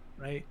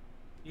 right?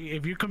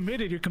 If you're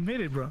committed,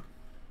 bro.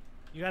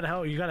 You gotta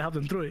help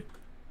them through it.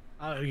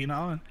 You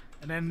know,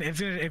 and then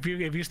if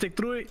you stick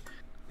through it,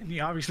 then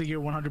obviously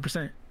you're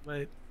 100%.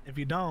 But if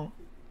you don't,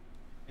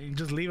 and you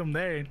just leave them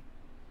there,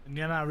 and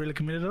you're not really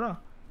committed at all.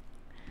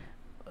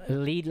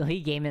 Lee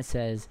Gaiman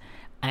says,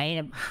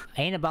 I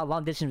ain't about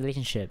long distance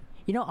relationship.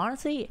 You know,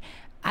 honestly,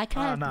 I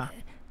kind of Nah.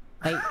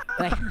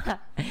 like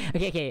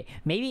okay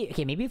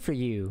maybe for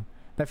you,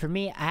 but for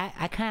me,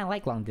 I kind of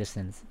like long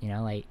distance. You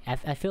know, like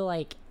I feel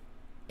like,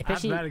 I have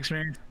especially bad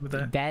experience with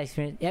that. bad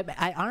experience. Yeah, but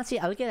I honestly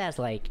look at it as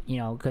like, you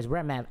know, because where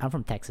I'm at, I'm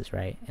from Texas,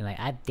 right? And like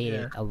I've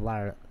dated a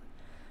lot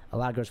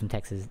of girls from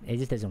Texas. It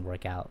just doesn't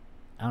work out.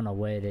 I don't know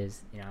what it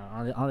is. You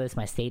know, on this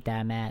my state that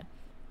I'm at.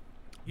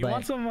 You but-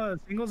 want some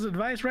singles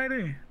advice,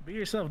 Ryder? Be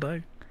yourself,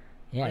 dog.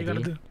 Yeah, All you gotta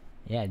dude. do.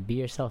 Yeah, be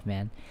yourself,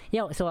 man.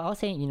 Yeah, so I was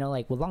saying, you know,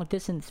 like with long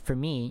distance for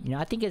me, you know,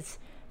 I think it's,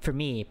 for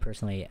me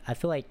personally, I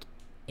feel like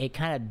it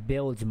kind of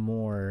builds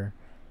more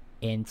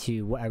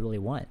into what I really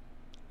want,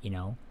 you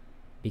know,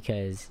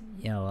 because,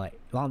 you know, like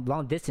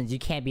long distance, you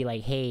can't be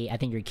like, hey, I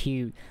think you're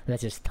cute,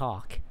 let's just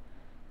talk,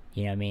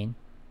 you know what I mean?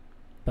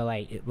 But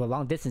like, well,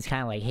 long distance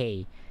kind of like,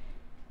 hey,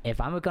 if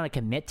I'm gonna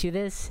commit to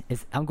this,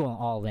 I'm going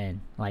all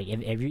in. Like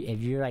if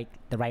you're like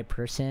the right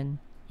person,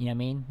 you know what I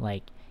mean?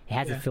 Like it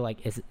has to feel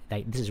like it's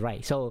like this is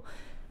right. So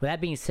with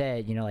that being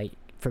said, you know, like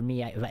for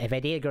me, if I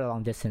date a girl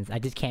long distance, I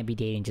just can't be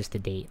dating just to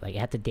date. Like I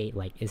have to date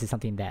like, is it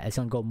something that it's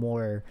gonna go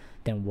more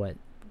than what,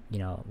 you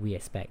know, we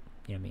expect.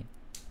 You know what I mean?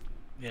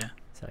 Yeah.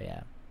 So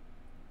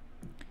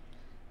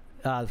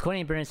yeah.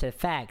 Courtney Burns said,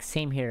 facts,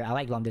 same here. I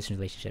like long distance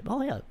relationship.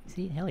 Oh yeah,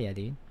 see, hell yeah,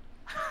 dude.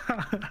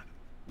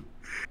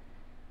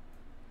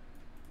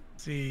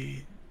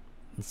 See,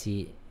 Let's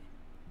see.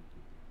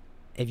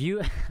 If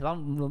you,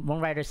 one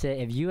writer said,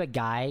 if you a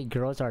guy,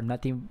 girls are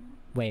nothing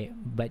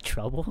but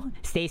trouble.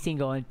 Stay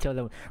single until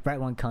the right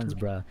one comes,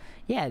 bro.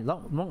 Yeah,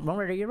 one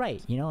writer, you're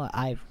right. You know,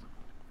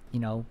 you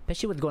know,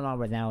 especially what's going on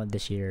right now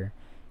this year,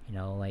 you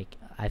know, like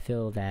I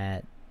feel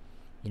that,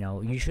 you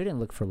know, you shouldn't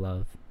look for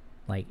love.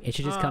 Like it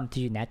should just come to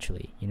you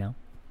naturally, you know.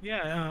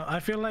 yeah, I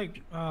feel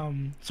like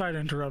sorry to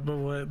interrupt, but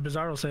what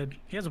Bizarro said,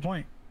 he has a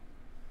point.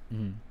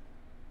 Mm-hmm.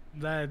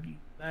 That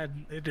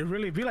it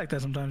really be like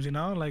that sometimes, you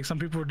know. Like some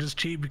people just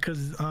cheat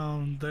because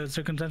the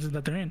circumstances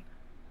that they're in.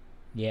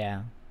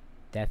 Yeah,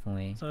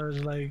 definitely. So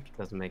it's like,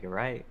 Doesn't make it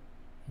right,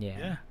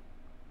 yeah.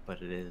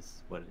 but it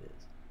is what it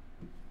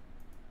is.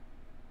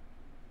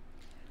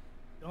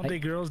 Don't they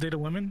girls date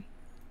women?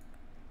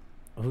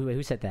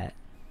 Who said that?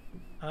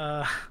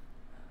 Uh,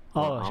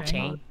 Oh,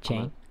 Chain.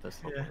 Chain. That's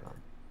the Yeah. one on.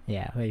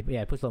 Yeah,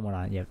 yeah. Put a little more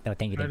on. Yeah. Oh,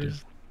 thank you. that Thank you.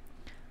 is.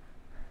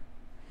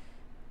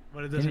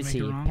 But it Let me doesn't make it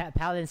see. wrong.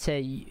 Paladin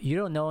said, "You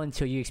don't know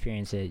until you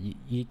experience it.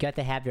 You got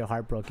to have your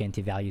heart broken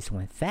to value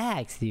someone."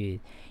 Facts, dude.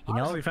 You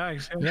know. Honestly,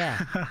 facts.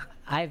 Yeah.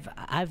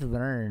 I've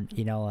learned,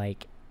 you know,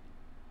 like,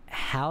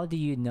 how do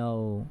you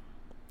know?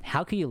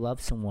 How can you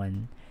love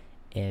someone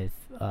if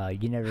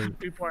you never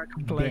People are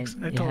complex.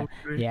 been, I yeah, totally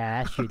agree.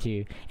 yeah, that's true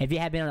too. If you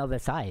have been on the other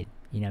side,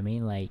 you know what I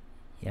mean? Like,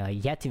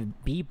 you have to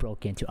be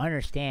broken to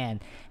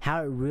understand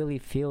how it really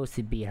feels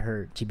to be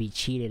hurt, to be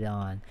cheated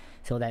on,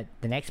 so that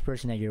the next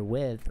person that you're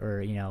with,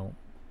 or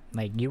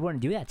like, you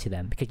wouldn't do that to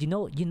them, because you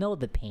know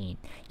the pain,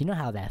 you know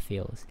how that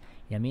feels.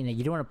 You know what I mean? Like,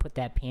 you don't want to put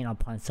that pain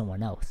upon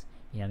someone else.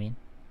 You know what I mean?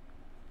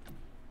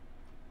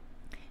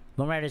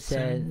 One writer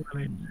said,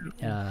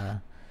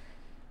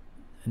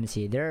 let me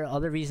see. There are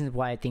other reasons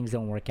why things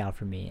don't work out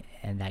for me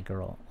and that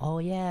girl. Oh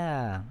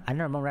yeah, I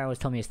know. Mom was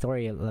telling me a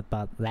story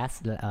about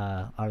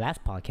our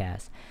last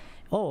podcast.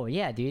 Oh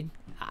yeah, dude.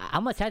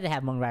 I'm excited to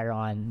have Mung Rider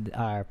on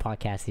our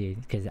podcast,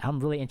 dude, because I'm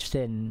really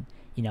interested in,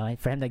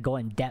 for him to go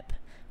in depth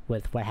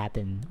with what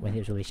happened with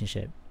his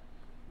relationship.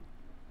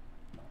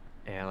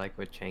 Yeah, I like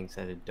what Chang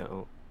said.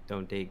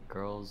 Don't date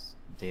girls,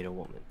 date a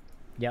woman.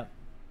 Yep.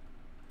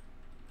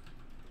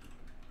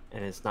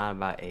 And it's not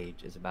about age,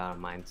 it's about a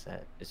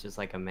mindset. It's just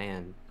like a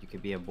man. You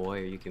could be a boy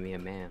or you can be a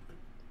man.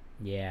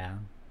 Yeah.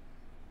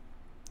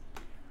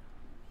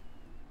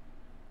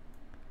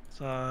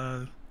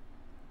 So,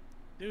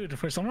 dude,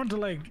 for someone to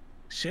like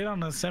shit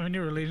on a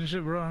 7-year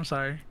relationship, bro, I'm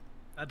sorry.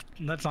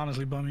 That's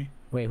honestly bummy.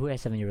 Wait, who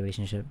has 7-year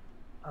relationship?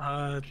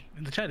 In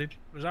the chat, dude,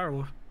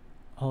 Rosario.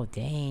 Oh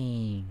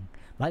dang.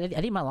 I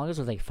think my longest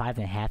was like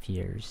 5.5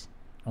 years,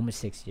 almost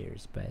 6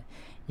 years. But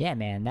yeah,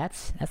 man,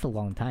 that's a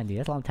long time, dude.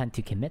 That's a long time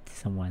to commit to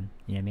someone.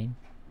 You know what I mean?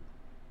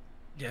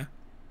 Yeah.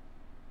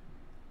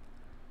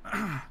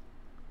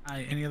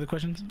 Any other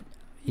questions?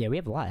 Yeah, we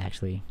have a lot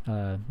actually.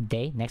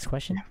 Day, next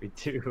question. We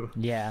do.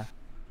 Yeah.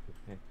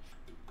 Okay.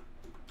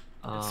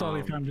 It's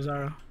totally fine,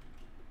 Bizarro.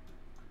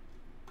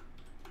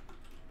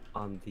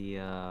 On the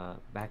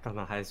back on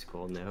the high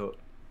school note,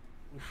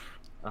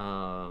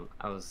 I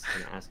was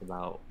gonna ask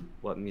about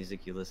what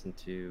music you listened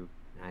to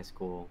in high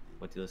school.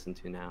 What do you listen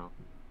to now?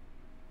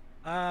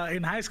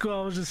 In high school,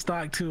 I was just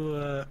stuck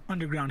to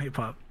underground hip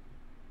hop.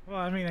 Well,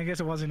 I mean, I guess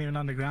it wasn't even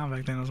underground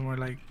back then. It was more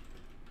like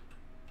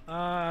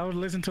I would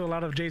listen to a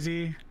lot of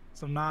Jay-Z,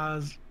 some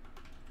Nas,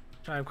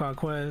 Tribe Called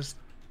Quest,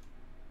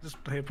 just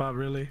hip hop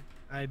really.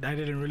 I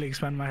didn't really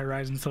expand my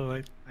horizons until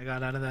I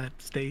got out of that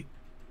state.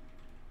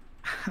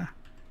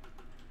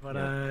 But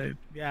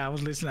yeah, I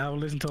would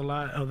listen to a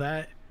lot of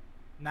that.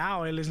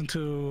 Now I listen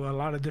to a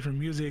lot of different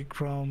music,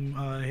 from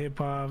hip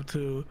hop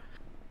to,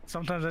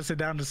 sometimes I sit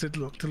down to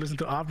listen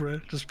to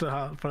opera just for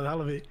the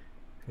hell of it.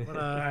 But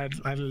I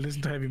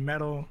listen to heavy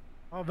metal.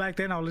 Oh, back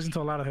then I would listen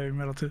to a lot of heavy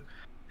metal too.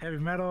 Heavy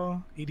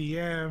metal,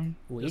 EDM,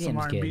 Ooh, some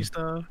EDM's R&B good.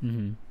 stuff.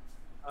 Mm-hmm.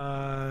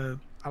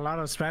 A lot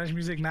of Spanish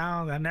music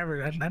now. I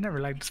never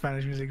liked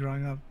Spanish music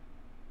growing up.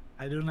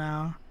 I do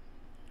now.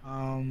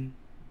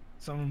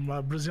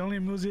 Some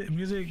Brazilian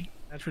music,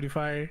 that's pretty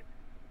fire.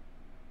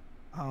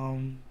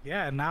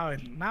 Yeah, now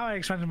I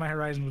expanded my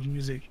horizon with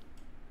music.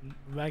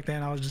 Back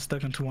then I was just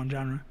stuck into one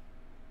genre.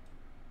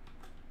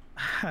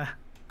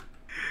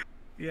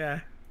 Yeah.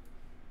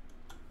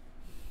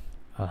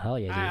 Oh hell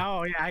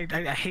yeah,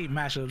 dude. I hate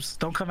mashups.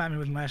 Don't come at me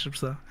with mashups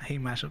though. I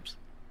hate mashups.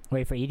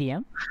 Wait, for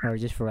EDM or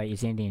just for like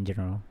anything in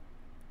general?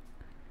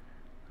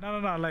 No,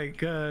 like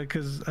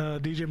cause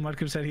DJ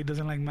Mudkip said he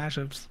doesn't like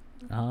mashups.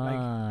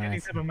 Like any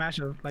type of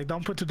mashup. Like,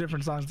 don't put two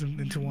different songs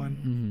into one.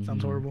 Mm-hmm,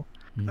 Sounds horrible.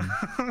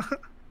 Mm-hmm.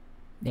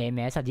 Hey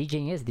man, that's how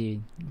DJing is,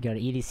 dude. You go to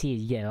EDC,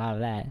 you get a lot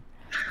of that.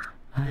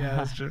 Yeah,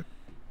 that's true.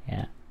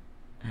 Yeah.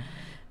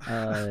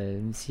 Let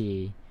me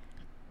see.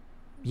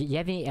 You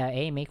have any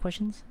AMA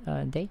questions,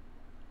 Dave?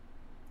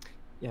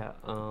 Yeah.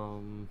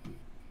 Oh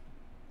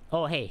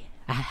hey,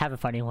 I have a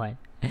funny one.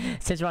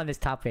 Since we're on this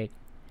topic,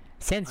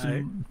 since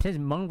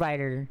Mung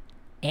Rider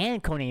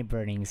and Conan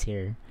Burning's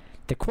here,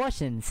 the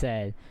question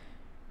said,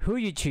 who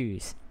you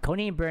choose,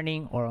 Conan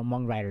Burning or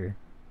Mung Rider,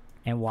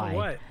 and why? For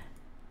what?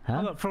 Huh?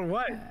 Hold up, for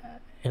what?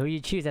 Who you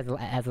choose as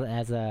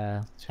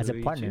a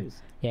partner?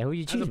 Yeah, who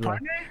you choose, As a bro?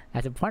 partner?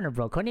 As a partner,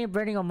 bro. Conan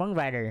Burning or Mung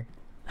Rider?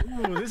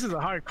 Ooh, this is a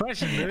hard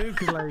question, dude.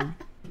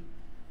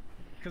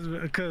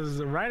 Cause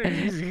the Ryder,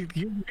 you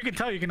can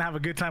tell you can have a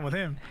good time with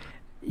him.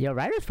 Yo,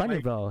 Ryder's funny,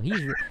 Like- bro. He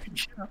has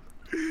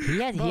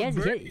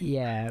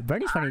yeah.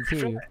 Bernie's funny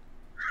too.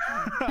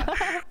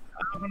 I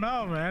don't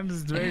know, man. This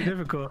is very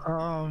difficult.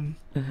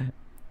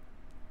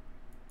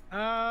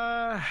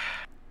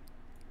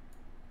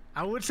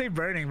 I would say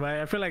Burning, but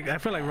I feel like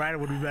Ryder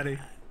would be better.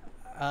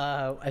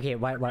 Okay.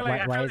 Why is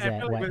that?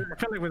 I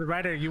feel like with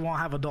Ryder you won't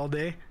have a dull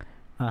day.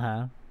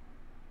 Uh-huh.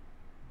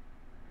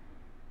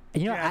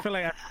 You know, Yeah, I feel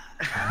like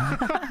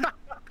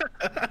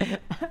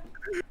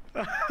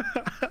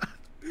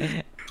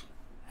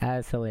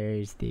that's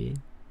hilarious, dude.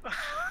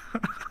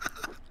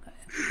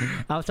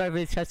 I'm sorry for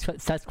these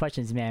such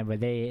questions, man, but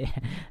they're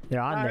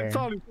on there. it's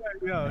totally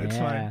fine. Yeah, it's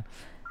fine.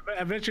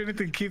 I bet you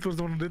anything Keith was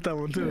the one who did that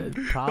one too.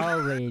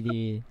 Probably,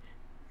 dude.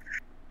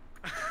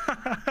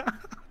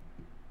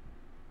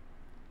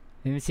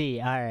 Let me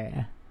see. All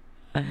right.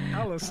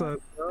 Hella sus,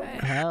 bro.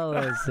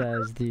 Hella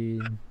sus,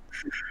 dude.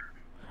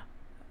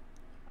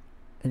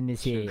 Let me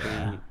see.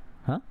 Should we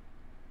Huh?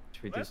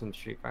 Should we do some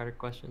Street Fighter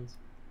questions?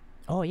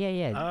 Oh yeah,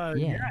 yeah, yeah.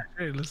 Yeah.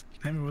 Hey, let's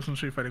hit me with some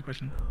Street Fighter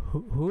question.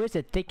 Who is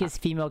the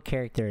thickest female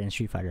character in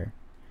Street Fighter?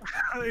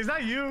 Is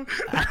that you?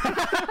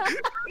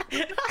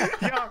 Yo,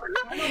 I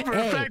know for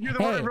a Hey, fact you're the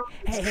one hey, that wrote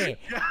hey, hey!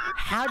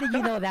 How did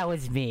you know that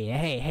was me?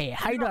 Hey, hey!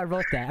 How do you know I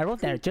wrote that? I wrote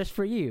that just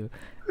for you.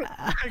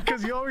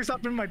 because you always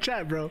hop in my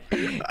chat, bro.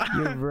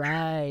 You're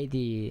right,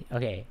 dude.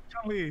 Okay,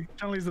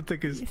 Chun-Li's the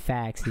thickest.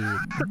 facts, dude.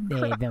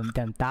 Hey,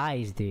 them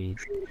thighs, dude.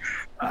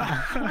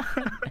 Yeah,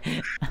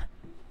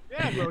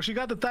 bro. She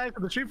got the thighs for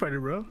the Street Fighter,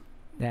 bro.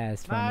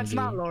 That's funny. Nah, it's dude.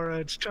 not Laura.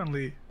 It's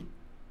Chun-Li.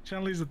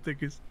 Chun-Li's the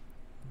thickest.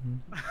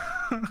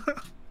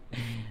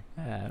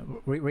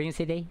 What were you gonna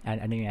say, Day? I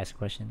didn't even ask a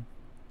question.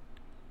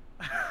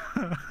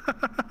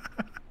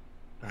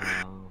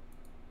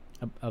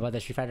 About the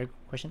Street Fighter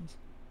questions?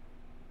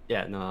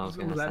 Yeah, no, I was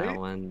gonna Was ask that that it?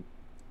 one.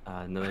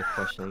 Another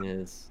question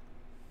is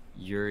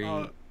Yuri,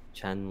 Uh,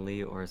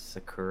 Chun-Li, or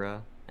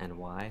Sakura, and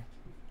why?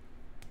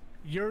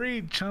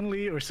 Yuri,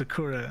 Chun-Li, or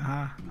Sakura,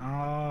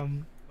 huh?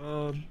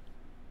 Well,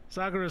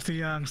 Sakura's too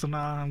young, so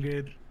nah, I'm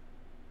good.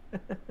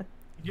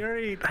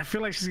 Yuri, I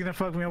feel like she's gonna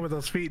fuck me up with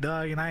those feet,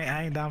 dog, and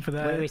I ain't down for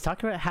that. Wait,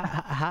 talk about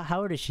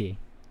how old is she?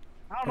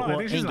 I don't know. well, I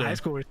think she's in in-game. high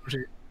school or some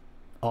shit.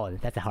 Oh,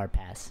 that's a hard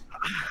pass.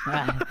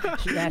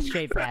 That's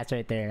straight pass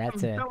right there.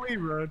 That's it. Chun-Li,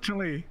 bro.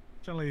 Chun-Li.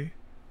 It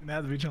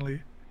has to be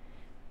Chun-Li.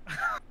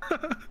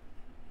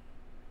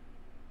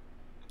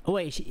 Oh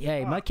wait,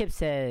 hey, Mudkip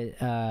said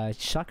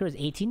Sakura's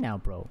 18 now,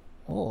 bro.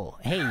 Oh,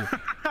 hey,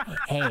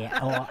 hey.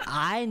 Oh,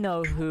 I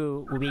know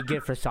who would be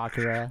good for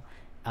Sakura.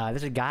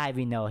 There's a guy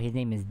we know. His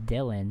name is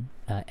Dylan,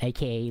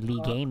 aka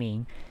Lee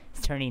Gaming.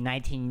 He's turning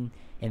 19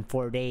 in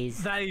 4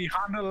 days. That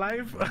Honda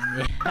Life?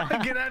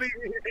 Yeah. Get out of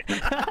here.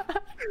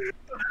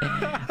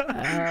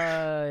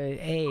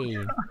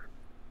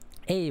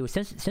 Hey,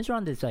 since we're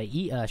on this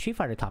Street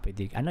Fighter topic,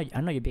 dude, I know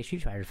you're a big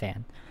Street Fighter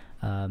fan.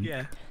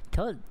 Yeah.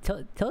 Tell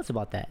us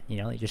about that. You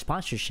know, like your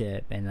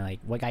sponsorship and like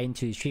what got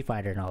into Street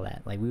Fighter and all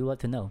that. Like, we would love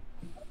to know.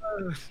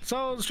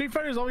 So Street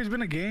Fighter's always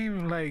been a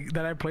game like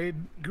that I played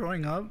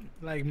growing up.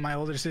 Like my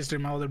older sister,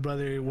 my older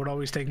brother would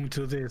always take me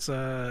to this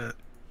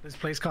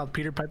place called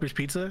Peter Piper's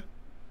Pizza.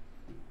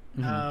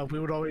 We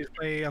would always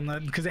play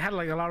on because they had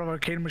like a lot of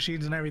arcade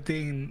machines and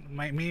everything.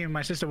 Me and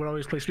my sister would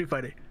always play Street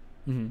Fighter,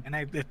 and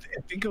I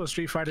think it was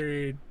Street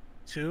Fighter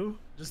 2,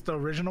 just the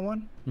original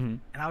one.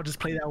 And I would just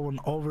play that one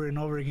over and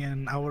over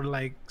again. I would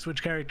like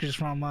switch characters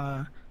from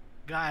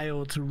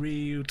Guile to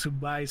Ryu to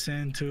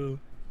Bison to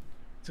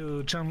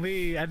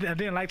Chun-Li. I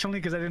didn't like Chun-Li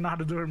because I didn't know how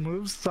to do her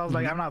moves, so I was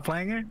like, I'm not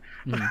playing her.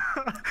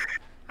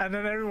 And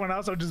then everyone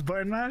else I would just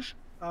button mash.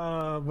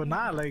 But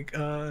not like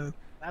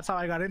that's how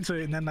I got into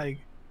it. And then like,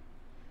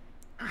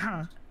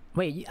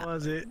 Wait, what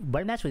was it?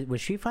 button match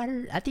with Street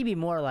Fighter? I think it'd be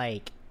more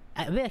like,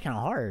 I mean, kind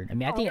of hard. I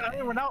mean, I think,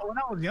 when I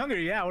was younger,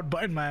 yeah, I would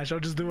button mash. I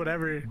would just do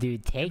whatever.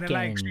 dude, And then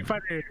like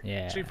Taken.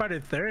 Yeah. Street Fighter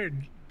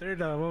third,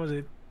 what was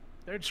it?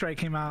 Third Strike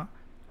came out,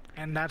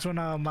 and that's when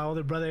my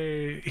older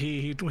brother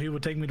he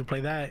would take me to play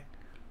that,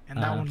 and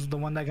that one's the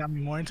one that got me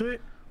more into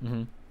it.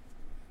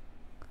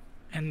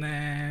 And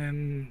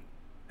then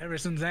ever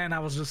since then, I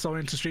was just so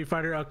into Street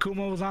Fighter.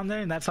 Akuma was on there,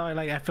 and that's how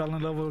I fell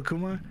in love with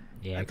Akuma.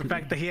 Yeah, Like the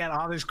fact that he had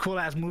all these cool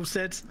ass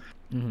movesets,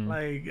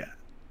 like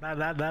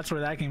that's where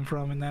that came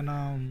from. And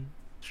then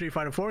Street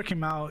Fighter 4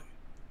 came out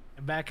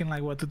back in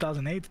like what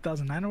 2008,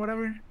 2009 or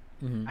whatever.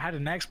 I had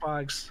an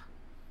Xbox.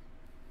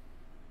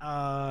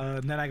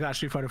 Then I got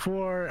Street Fighter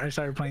 4. I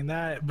started playing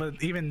that,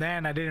 but even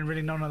then, I didn't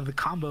really know none of the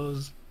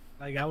combos.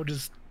 Like I would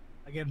just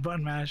again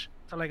button mash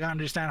to like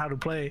understand how to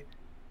play.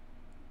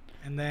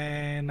 And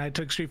then I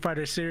took Street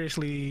Fighter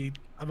seriously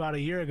about a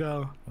year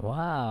ago.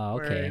 Wow.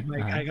 Okay. Where,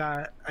 like I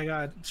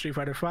got Street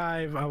Fighter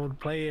 5. I would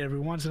play it every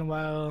once in a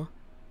while.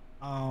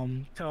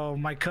 Till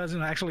my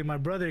cousin, actually my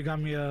brother, got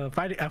me a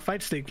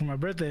fight stick for my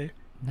birthday.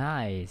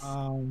 Nice.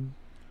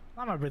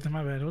 Not my birthday,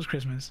 my bad. It was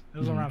Christmas. It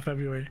was around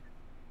February.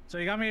 So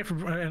he got me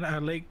a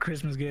late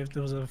Christmas gift.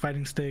 It was a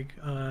fighting stick.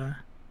 And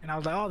I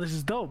was like, oh, this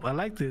is dope. I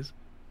like this.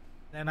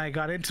 Then I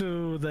got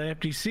into the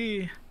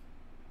FGC.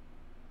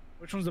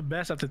 Which one's the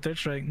best after Third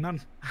Strike?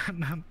 None.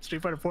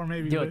 Street Fighter 4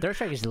 maybe. Yo, but- Third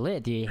Strike is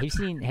lit, dude. Have you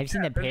seen Third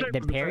Strike the was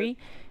the parry?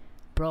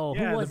 Bro,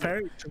 yeah, who was the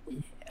parry.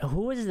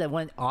 who was that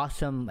one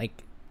awesome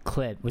like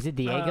clip? Was it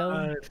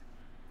Diego?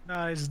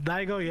 No, it's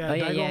Daigo. Yeah, Oh,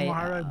 yeah, Daigo yeah, yeah.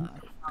 Mahara.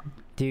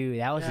 Dude,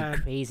 that was Yeah. a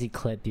crazy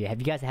clip, dude. Have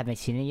you guys haven't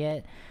seen it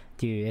yet?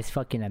 Dude, it's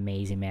fucking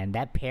amazing, man.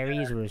 That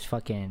parries was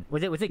fucking.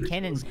 Was it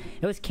Ken and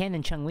it was Ken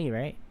and Chung Li,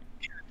 right?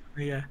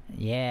 Yeah.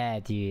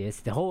 Yeah, dude. It's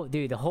the whole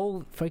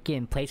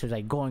freaking place was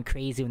like going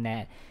crazy when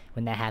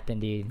that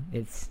happened, dude.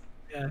 It's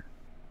Yeah.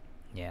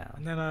 yeah.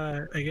 And then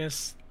I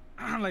guess,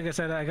 like I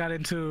said, I got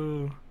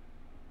into.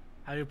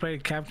 Have you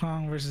played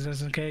Capcom versus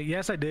SNK?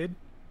 Yes, I did.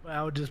 But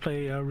I would just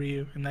play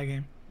Ryu in that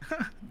game.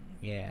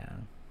 Yeah.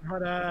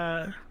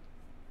 But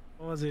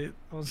what was it?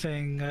 I was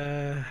saying,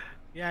 yeah,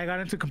 I got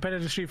into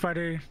competitive Street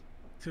Fighter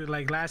to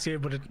like last year,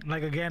 but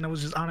like again, it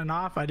was just on and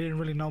off. I didn't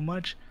really know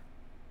much.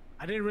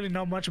 I didn't really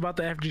know much about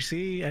the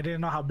FGC. I didn't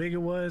know how big it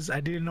was. I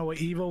didn't know what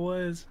EVO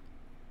was.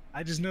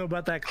 I just knew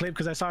about that clip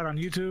because I saw it on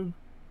YouTube.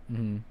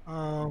 Then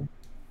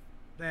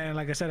then,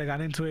 like I said, I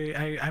got into it.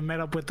 I met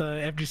up with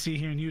the FGC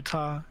here in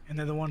Utah, and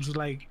they're the ones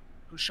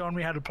who showed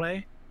me how to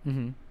play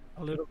Mm-hmm.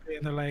 a little bit,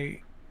 and they're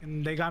like,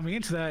 and they got me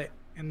into that.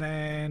 And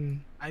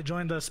then I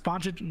joined a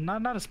sponsored,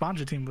 not a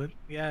sponsored team, but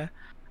yeah,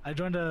 I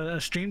joined a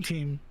stream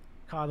team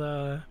called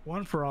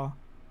One for All.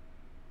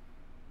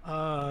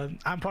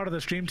 I'm part of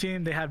the stream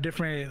team. They have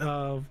different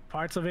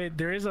parts of it.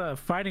 There is a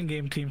fighting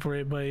game team for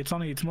it, but it's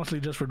mostly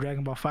just for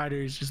Dragon Ball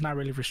FighterZ. It's not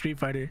really for Street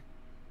Fighter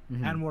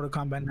Mm-hmm. and Mortal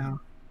Kombat now.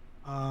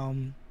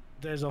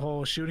 There's a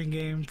whole shooting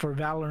game for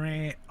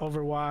Valorant,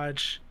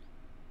 Overwatch.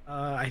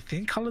 I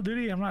think Call of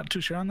Duty. I'm not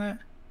too sure on that,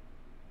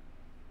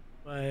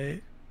 but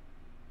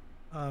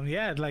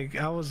yeah, like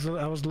I was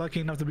lucky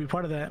enough to be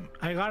part of that.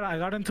 I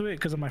got into it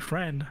because of my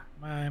friend.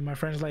 My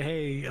friend's like,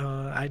 hey,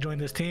 I joined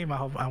this team.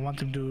 I want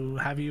them to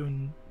have you,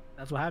 and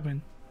that's what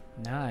happened.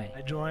 Nice.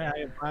 I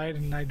applied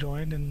and I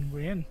joined, and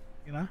we're in.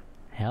 You know.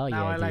 Hell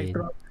Now yeah, I like dude.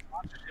 throw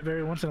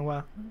every once in a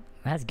while.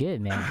 That's good,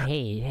 man.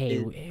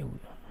 Hey.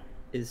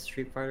 Is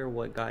Street Fighter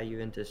what got you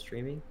into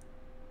streaming?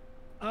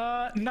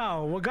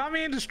 No. What got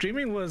me into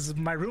streaming was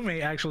my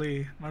roommate.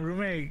 Actually, my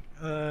roommate.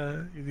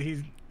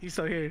 He's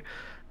still here.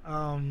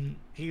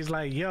 He's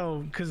like, yo,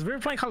 because we were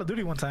playing Call of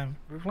Duty one time.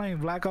 We were playing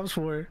Black Ops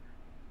 4.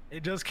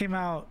 It just came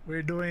out. We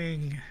were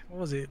doing, what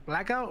was it,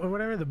 Blackout or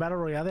whatever, the battle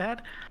royale they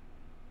had.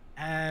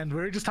 And we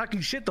were just talking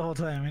shit the whole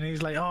time. And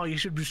he's like, oh, you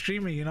should be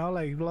streaming, you know,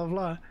 like blah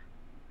blah.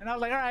 And I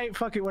was like, all right,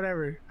 fuck it,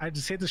 whatever. I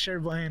just hit the share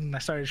button and I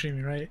started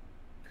streaming, right?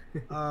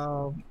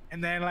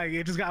 And then like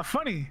it just got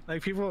funny.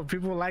 Like people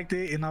liked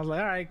it, and I was like,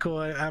 all right, cool.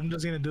 I'm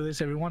just gonna do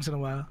this every once in a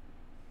while.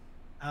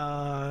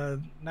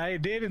 I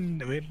did,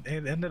 and it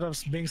ended up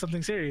being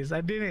something serious.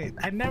 I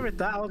never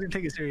thought I was gonna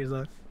take it serious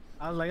though.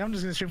 I was like, I'm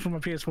just gonna stream from my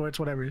PS4. It's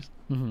whatever.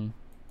 Mm-hmm.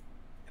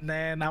 And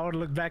then I would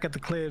look back at the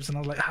clips, and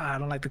I was like, I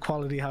don't like the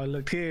quality how it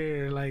looked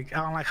here. Like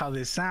I don't like how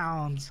this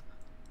sounds.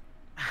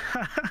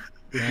 Would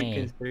you Dang.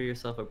 consider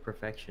yourself a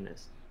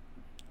perfectionist?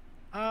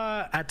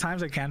 At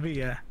times it can be,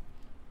 yeah.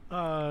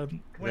 'Cause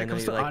When I it know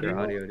comes you to like your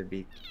audio, audio to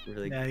be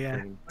really yeah.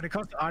 clean. When it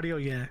comes to audio,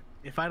 yeah.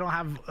 If I don't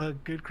have a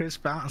good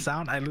crisp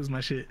sound, I lose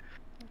my shit.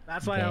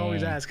 That's why I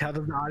always Dang. ask, how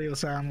does the audio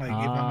sound? Like if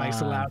my mic's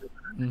so loud,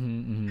 Mm-hmm,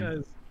 mm-hmm.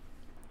 because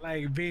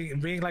like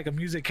being like a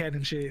music head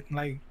and shit,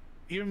 like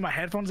even my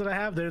headphones that I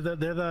have, they're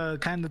the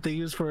kind that they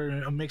use for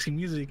mixing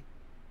music,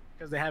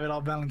 because they have it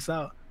all balanced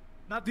out.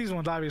 Not these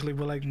ones obviously,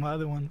 but like my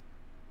other one.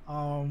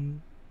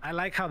 I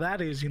like how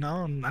that is, you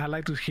know, and I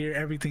like to hear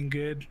everything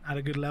good at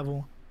a good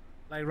level.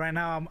 Like right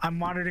now, I'm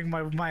monitoring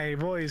my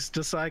voice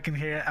just so I can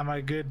hear, am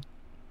I good?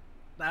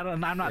 I'm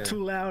not Yeah.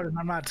 too loud and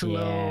I'm not too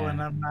low, Yeah.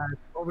 and I'm not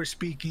over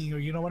speaking, or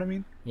you know what I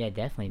mean? Yeah,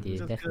 definitely, dude.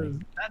 Just Definitely.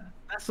 'cause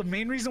that's the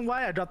main reason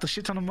why I dropped a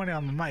shit ton of money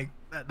on the mic.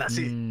 That's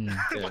it. Mm,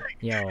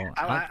 Yeah. yo,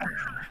 I-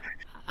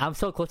 I'm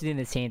so close to doing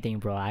the same thing,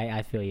 bro.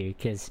 I feel you,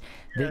 because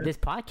Yeah. this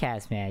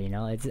podcast, man, you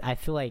know, I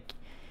feel like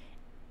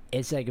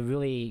it's like a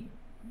really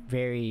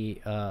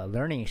very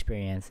learning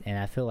experience, and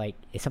I feel like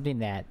it's something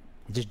that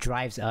just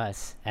drives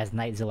us as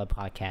Nightzilla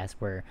podcast,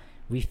 where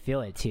we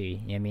feel it too. You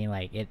know what I mean?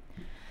 Like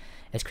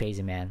it's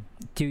crazy, man.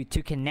 To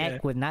connect Yeah.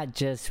 with not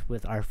just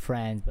with our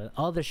friends, but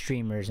other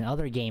streamers and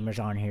other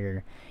gamers on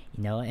here,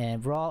 you know,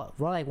 and we're all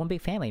like one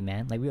big family,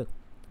 man. Like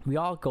we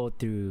all go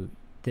through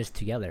this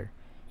together,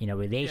 you know,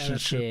 that's true.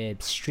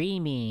 relationships,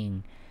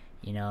 streaming,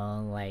 you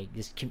know, like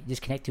just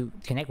connect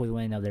with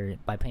one another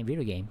by playing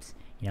video games.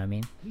 You know what I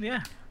mean?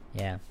 Yeah,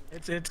 Yeah.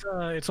 it's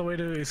a way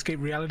to escape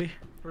reality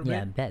for a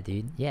Yeah, I bit. bet,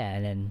 dude. Yeah,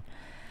 and then,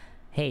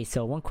 hey,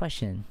 so one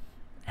question: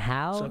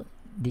 how So-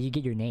 did you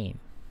get your name?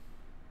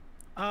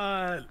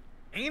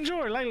 Angel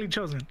or Lightly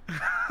Chosen?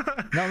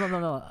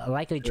 No.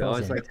 Likely I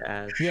always chosen. like to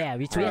ask. Yeah,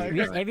 we Oh, asked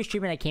okay. every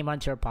streamer that came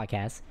onto our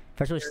podcast.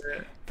 First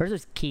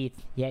was Keith.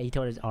 Yeah, he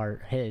told us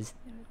his.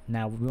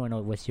 Now we want to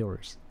know what's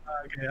yours.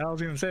 Okay, I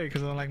was gonna say,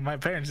 because like my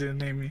parents didn't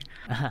name me.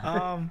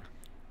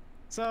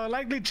 So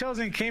Likely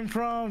Chosen came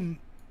from.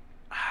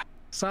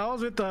 So I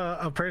was with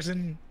a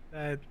person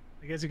that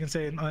I guess you can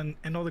say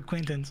an old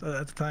acquaintance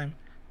at the time,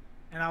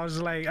 and I was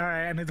like, all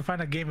right, I need to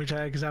find a gamer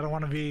tag because I don't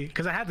want to be,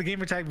 because I had the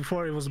gamer tag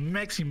before. It was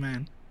Mexi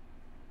Man.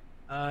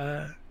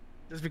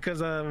 Just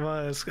because of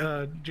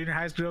a junior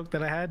high school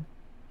that I had.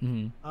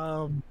 Hmm.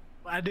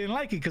 I didn't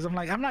like it because I'm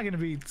like, I'm not gonna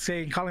be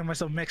calling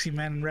myself Mexi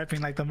Man and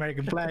repping like the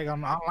American flag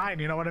online.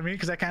 You know what I mean?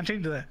 Because I can't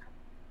change that.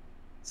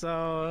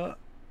 So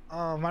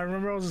I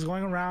remember I was just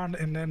going around,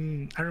 and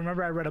then I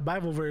remember I read a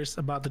Bible verse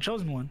about the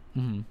chosen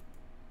one.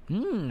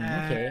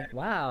 Okay.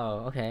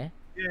 Wow. Okay.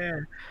 Yeah,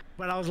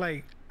 but I was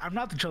like, I'm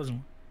not the chosen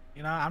one.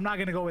 You know, I'm not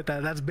gonna go with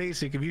that. That's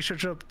basic. If you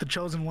search up the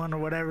chosen one or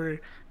whatever,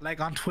 like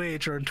on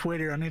Twitch or on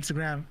Twitter, on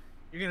Instagram,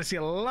 you're gonna see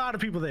a lot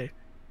of people there.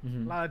 A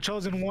lot of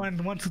chosen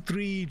 1, 1, 2,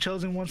 3,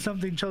 chosen one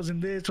something, chosen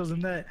this, chosen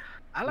that.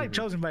 I like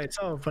chosen by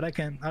itself, but I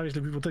can't.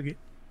 Obviously, people took it.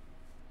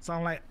 So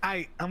I'm like,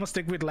 I'm gonna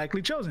stick with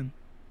Likely Chosen.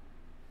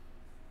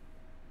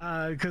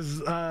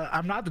 Because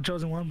I'm not the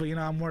chosen one, but you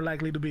know, I'm more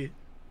likely to be it.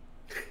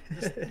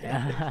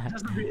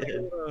 Just to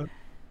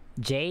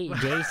be,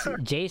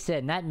 Jay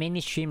said not many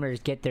streamers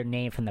get their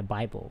name from the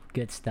Bible.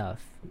 Good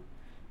stuff.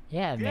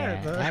 Yeah,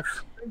 man. but-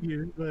 That's thank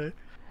you, but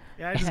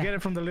Yeah, I just get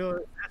it from the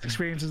little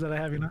experiences that I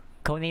have, you know.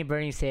 Codename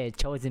Bernie said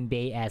chosen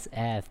bait as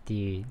F,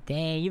 dude.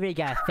 Dang, you already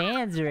got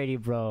fans already,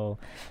 bro.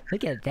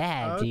 Look at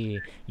that,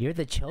 dude. You're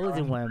the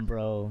chosen one,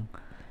 bro.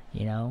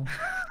 You know?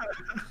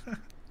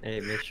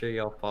 Hey, make sure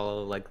y'all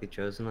follow Likely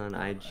Chosen on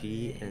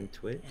IG and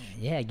Twitch.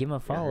 Yeah, give him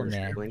a follow, there's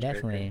man. the link right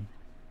Definitely.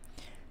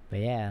 But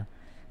yeah.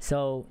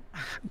 So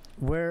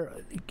we're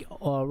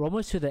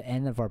almost to the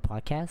end of our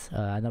podcast.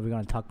 I know we're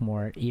going to talk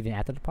more even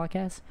after the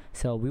podcast.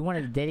 So we want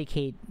to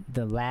dedicate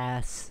the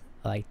last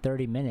like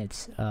 30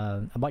 minutes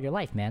about your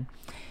life, man.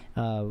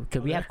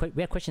 Because we have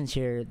questions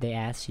here they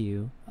ask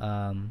you.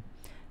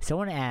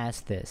 Someone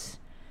asked this.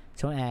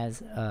 Someone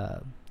asked,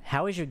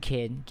 how is your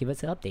kid? Give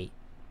us an update.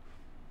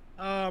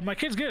 My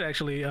kid's good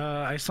actually.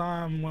 I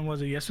saw him, when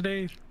was it,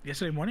 yesterday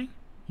morning.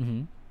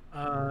 Mm-hmm.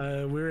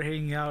 We were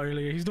hanging out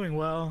earlier. He's doing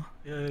well.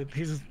 He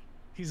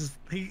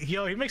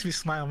makes me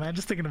smile, man,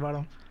 just thinking about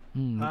him.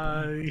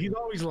 He's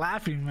always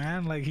laughing,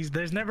 man. Like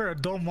there's never a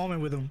dull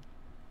moment with him.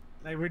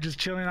 Like we're just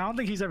chilling. I don't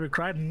think he's ever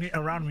cried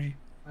around me.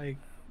 Like,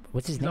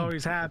 what's his he's name?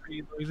 always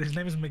happy. His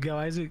name is Miguel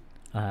Isaac.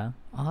 Oh,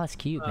 that's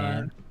cute,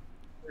 man.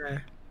 Yeah.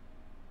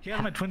 He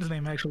has my twin's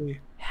name actually.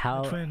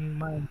 How?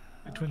 My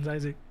twin's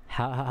Isaac.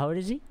 How old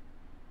is he?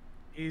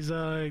 He's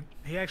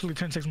he actually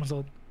turned 6 months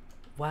old.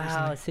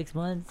 Wow, recently. 6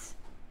 months.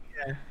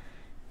 Yeah.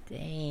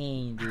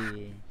 Dang,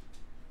 dude.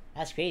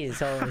 That's crazy.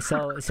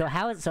 So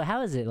how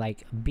is it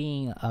like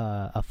being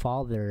a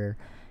father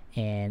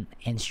and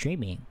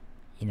streaming?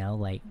 You know,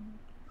 like.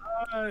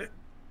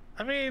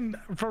 I mean,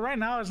 for right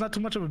now, it's not too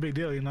much of a big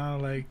deal. You know,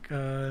 like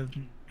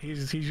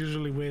he's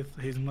usually with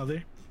his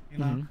mother. You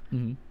know.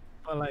 Mm-hmm.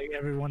 But like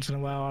every once in a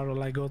while, I'll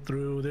like go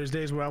through. There's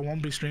days where I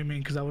won't be streaming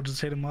because I will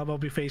just hit him up. I'll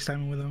be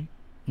FaceTiming with him,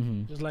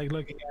 just like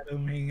looking at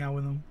him, hanging out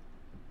with him.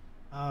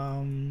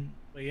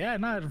 But yeah,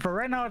 no. For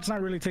right now, it's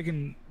not really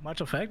taking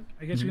much effect,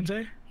 I guess you can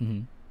say.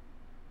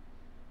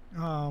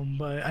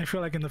 But I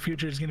feel like in the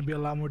future, it's gonna be a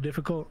lot more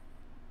difficult,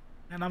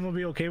 and I'm gonna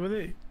be okay with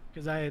it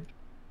because I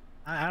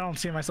don't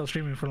see myself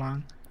streaming for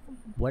long.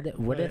 What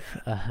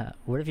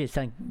if your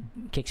son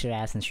kicks your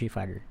ass in Street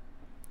Fighter?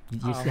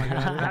 Oh my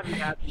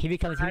God. he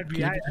becomes a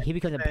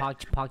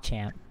Pog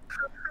champ.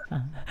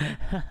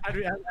 I'd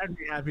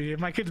be happy. If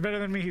my kid's better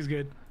than me, he's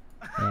good.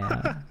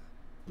 Yeah.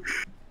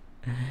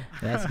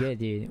 That's good,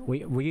 dude.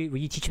 Will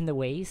you teach him the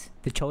ways,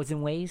 the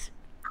chosen ways?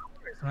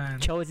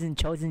 Man.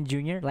 Chosen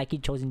Junior, like he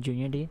Chosen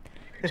Junior, dude.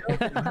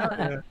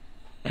 Yeah.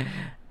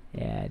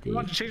 Yeah, If you dude.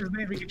 want to change the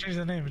name, we can change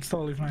the name. It's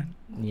totally fine.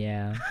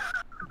 Yeah,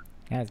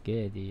 that's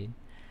good, dude.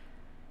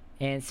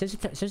 And since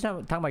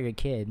I'm talking about your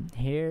kid,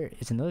 here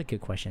is another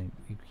good question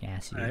we can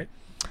ask you.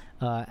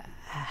 Alright.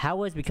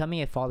 How has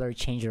becoming a father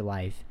changed your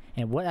life,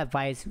 and what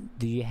advice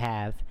do you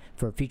have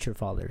for future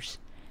fathers?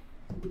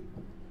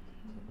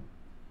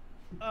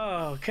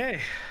 Oh,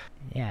 okay.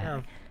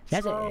 Yeah,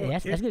 that's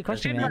a good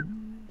question,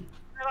 man.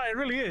 No, it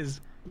really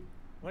is.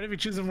 What if he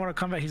chooses Mortal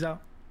Kombat? He's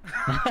out.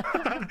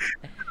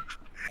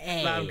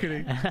 Hey. Nah, I'm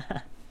kidding.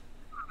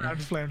 I'm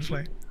just playing.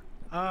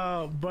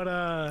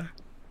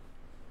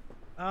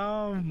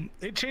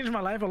 It changed my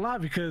life a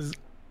lot because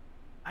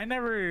I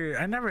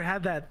never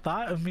had that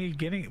thought of me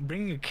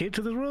bringing a kid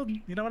to this world.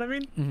 You know what I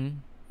mean? Mm-hmm.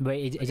 But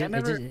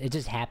it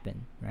just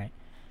happened, right?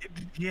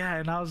 Yeah,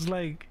 and I was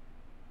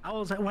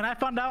when I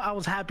found out, I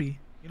was happy.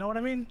 You know what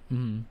I mean?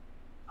 Mm-hmm.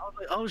 I was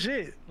like, oh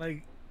shit,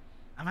 like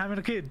I'm having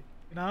a kid.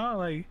 You know,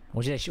 like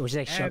Was it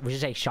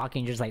like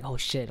shocking? Just like, oh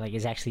shit, like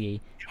it's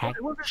actually.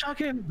 it wasn't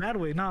shocking in a bad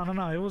way. No.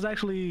 It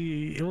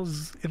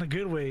was in a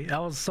good way. I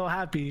was so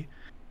happy.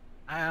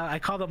 I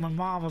called up my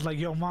mom. I was like,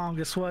 yo, mom,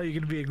 guess what? You're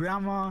gonna be a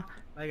grandma.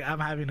 Like I'm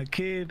having a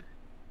kid.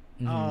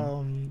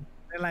 And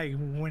like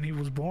when he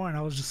was born,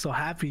 I was just so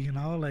happy. You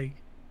know, like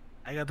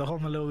I got to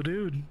hold my little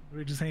dude. We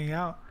were just hanging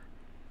out.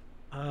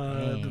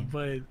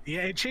 But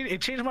yeah, it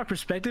changed my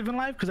perspective in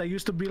life because I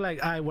used to be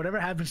like, whatever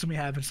happens to me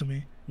happens to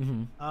me.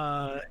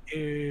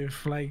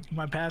 If like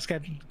my past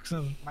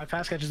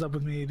catches up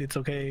with me, it's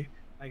okay.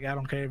 Like I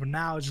don't care. But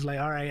now it's just like,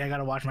 all right, I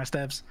gotta watch my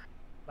steps.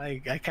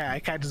 Like I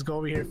can't just go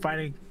over here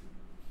fighting.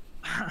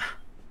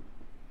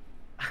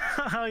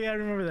 Oh yeah, I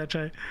remember that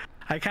try.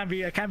 I can't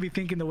be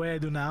thinking the way I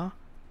do now,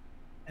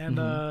 and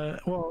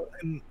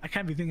and I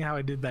can't be thinking how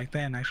I did back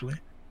then actually.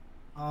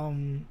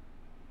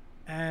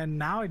 And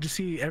now I just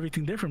see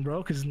everything different,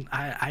 bro. Cause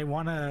I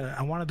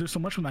wanna do so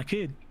much with my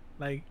kid.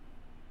 Like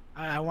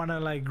I wanna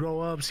like grow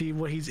up, see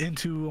what he's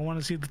into. I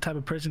wanna see the type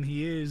of person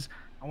he is.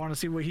 I wanna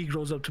see what he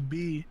grows up to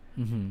be.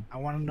 I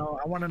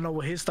wanna know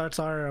what his thoughts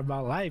are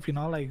about life. You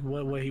know, like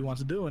what he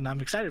wants to do, and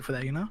I'm excited for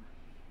that. You know.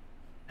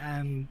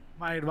 And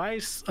my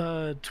advice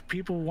to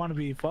people who want to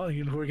be fathers,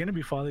 who are gonna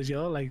be fathers,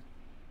 like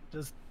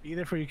just be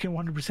there for your kid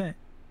 100%.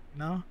 You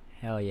know.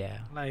 Hell yeah.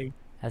 Like.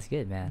 That's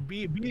good, man.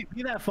 Be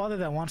that father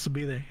that wants to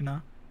be there, you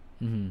know.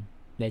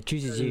 That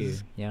chooses you,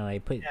 you know,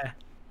 like put.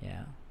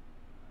 Yeah.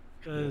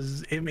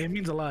 Because it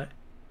means a lot,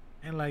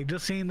 and like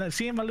just seeing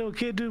my little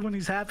kid, dude, when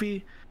he's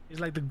happy is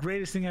like the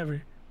greatest thing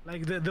ever.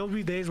 Like there'll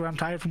be days where I'm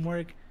tired from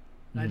work,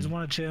 and I just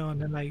want to chill,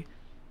 and then like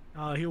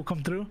he'll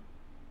come through,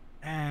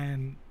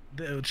 and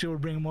she will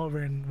bring him over,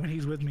 and when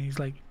he's with me, he's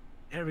like,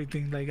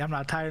 everything. Like I'm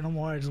not tired no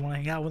more. I just want to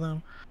hang out with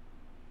them.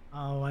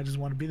 I just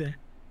want to be there.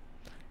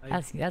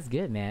 Like, That's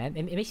good, man.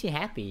 It makes me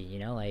happy, you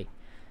know, like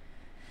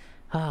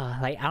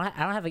like I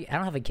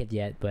don't have a kid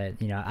yet,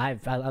 but you know, I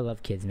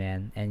love kids,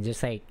 man, and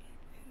just like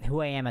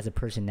who I am as a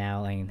person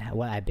now and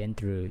what I've been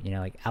through, you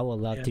know, like I would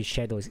love to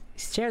share those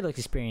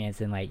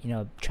experiences and like, you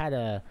know, try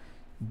to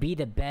be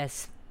the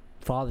best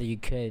father you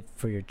could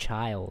for your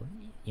child,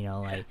 you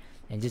know, like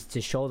and just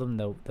to show them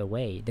the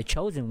way, the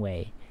chosen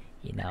way,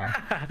 you know.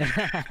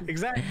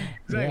 exactly.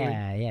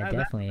 Yeah,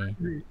 definitely.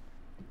 You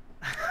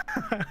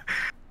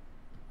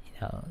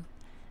know,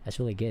 that's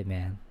really good,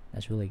 man.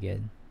 That's really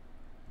good.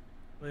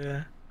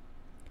 Yeah.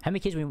 How many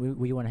kids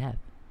would you want to have?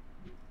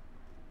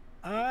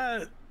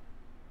 I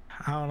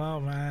don't know,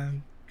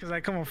 man. Cause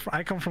I come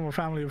from a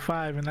family of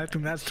 5, and I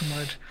think that's too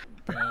much.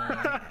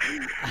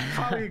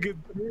 Probably a good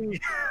 3.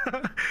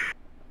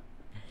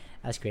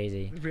 That's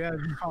crazy. If we had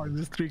probably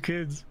just 3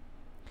 kids.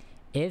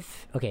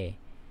 Okay,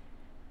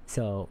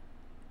 so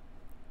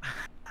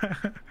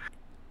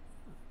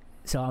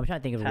I'm trying to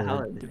think of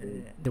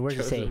the word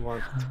to say.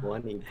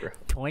 20, bro.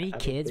 20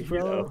 kids,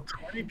 bro.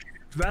 20 kids.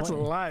 That's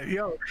 20. A lot,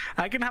 yo.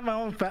 I can have my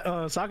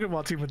own soccer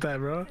ball team with that,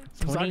 bro.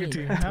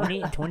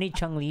 20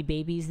 Chung Lee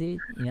babies, dude.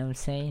 You know what I'm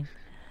saying?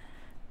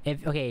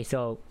 If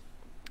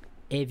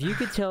you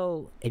could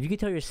tell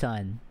your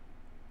son,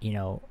 you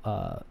know,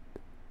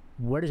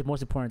 what is the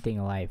most important thing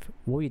in life,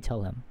 what would you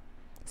tell him?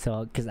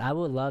 So, because I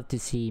would love to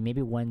see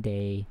maybe one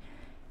day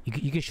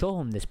you could show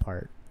him this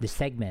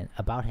segment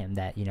about him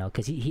that, you know,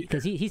 because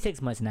he's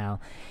 6 months now,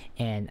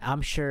 and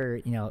I'm sure,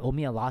 you know, it'll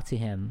mean a lot to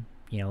him,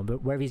 you know,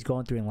 but wherever he's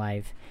going through in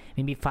life,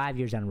 maybe 5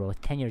 years down the road,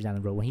 10 years down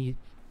the road, when he's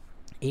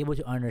able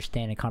to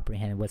understand and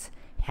comprehend what's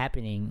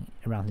happening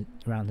around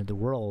the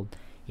world,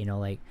 you know,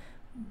 like,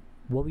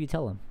 what would you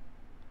tell him?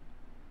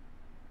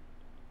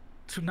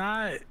 To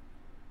not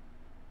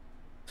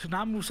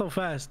move so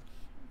fast.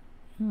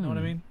 You know what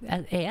I mean?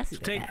 Hey, that's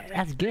good.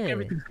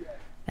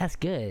 That's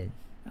good.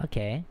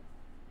 Okay.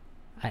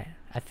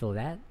 I feel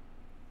that.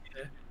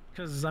 Yeah.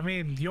 Because I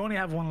mean, you only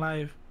have one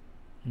life,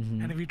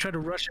 and if you try to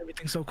rush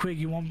everything so quick,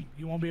 you won't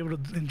be able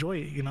to enjoy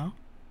it. You know,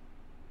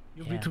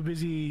 you'll be too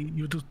busy.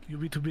 You'll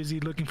be too busy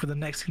looking for the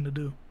next thing to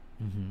do.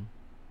 Do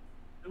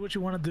what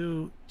you want to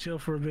do, chill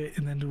for a bit,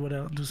 and then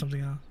do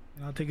something else.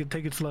 You know,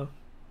 take it slow.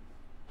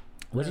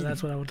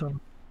 That's what I would tell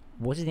him.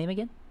 What's his name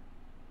again?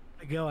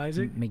 Miguel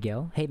Isaac.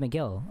 Miguel. Hey,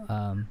 Miguel.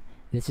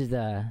 This is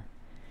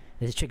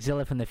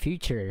Trickzilla from the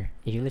future.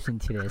 If you listen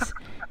to this,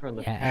 from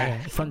the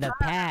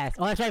past.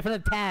 Oh, that's right, from the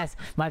past.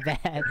 My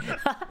bad.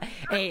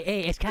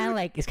 hey, it's kind of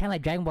like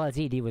Dragon Ball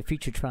Z, dude, with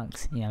future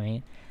Trunks. You know what I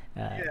mean?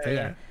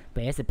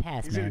 But it's the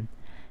past, man.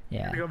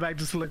 Yeah. Go back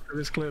to look for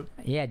this clip.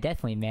 Yeah,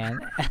 definitely, man.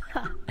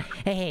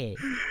 hey,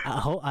 I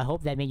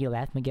hope that made you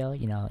laugh, Miguel.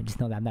 You know, just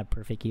know that I'm not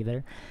perfect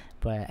either.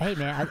 But hey,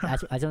 man,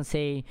 I don't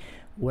say,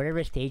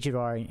 whatever stage you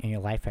are in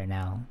your life right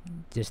now,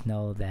 just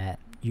know that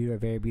you're a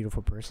very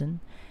beautiful person.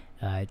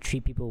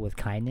 Treat people with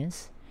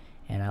kindness,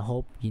 and I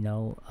hope, you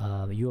know,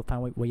 you will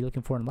find what you're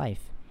looking for in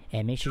life.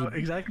 And make sure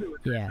exactly.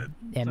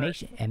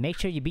 Make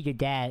sure you beat your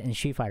dad in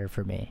Street Fighter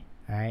for me.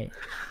 All right.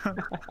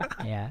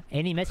 Yeah.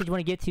 Any message you want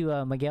to give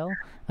to Miguel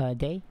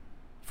Day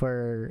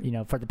for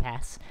the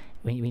past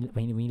when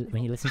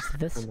he listens to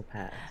this?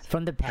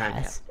 From the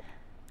past.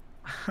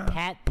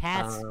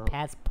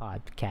 Pat's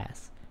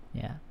podcast.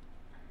 Yeah.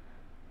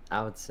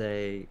 I would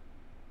say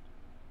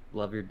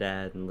love your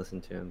dad and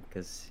listen to him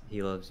because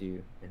he loves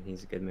you and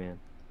he's a good man.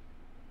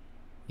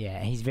 Yeah,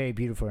 and he's very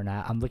beautiful right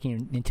now. I'm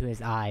looking into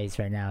his eyes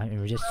right now, and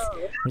we're just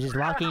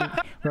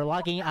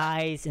locking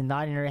eyes and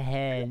nodding our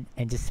head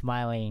and just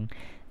smiling.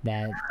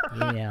 That,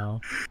 you know,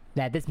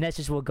 that this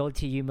message will go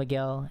to you,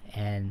 Miguel,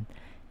 and,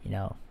 you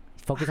know,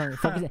 focus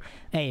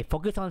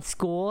on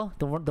school.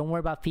 Don't worry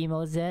about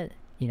females yet.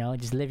 You know,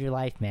 just live your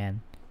life,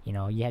 man. You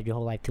know, you have your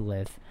whole life to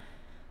live.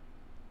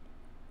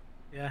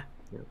 Yeah.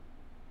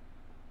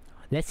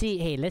 Let's see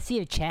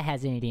if Chad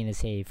has anything to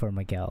say for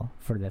Miguel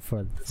for the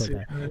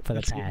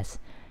past.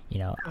 You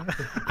know,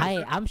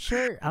 I'm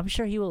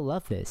sure he will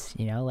love this.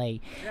 You know,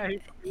 like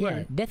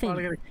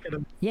definitely,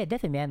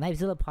 man.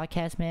 Lifezilla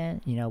podcast,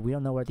 man. You know, we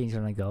don't know where things are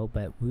gonna go,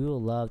 but we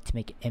will love to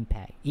make an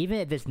impact, even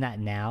if it's not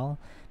now,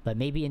 but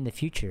maybe in the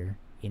future.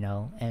 You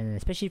know, and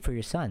especially for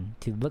your son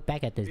to look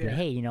back at this. But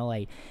hey, you know,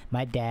 like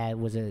my dad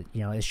was a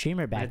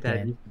streamer back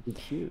then.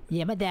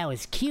 Yeah, my dad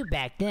was cute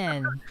back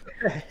then.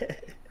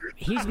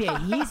 He used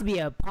to be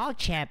a pog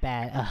champ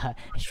at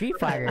Street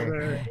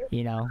Fighter,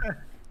 you know.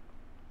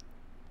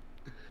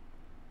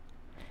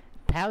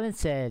 Paladin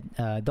said,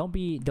 "Don't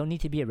need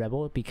to be a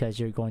rebel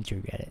because you're going to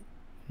regret it."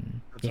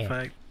 That's a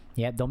fact.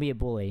 Yeah, don't be a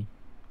bully.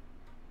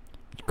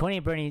 Coney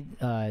Bernie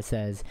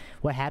says,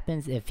 "What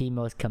happens if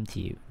females come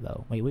to you,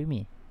 though?" Wait, what do you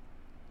mean?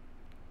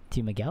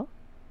 To Miguel?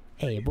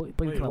 Hey, boy,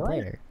 become a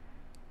player.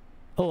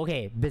 Oh,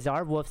 okay.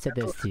 Bizarre Wolf said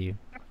this to you.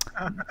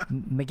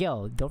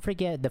 Miguel, don't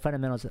forget the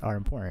fundamentals are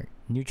important.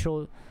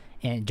 Neutral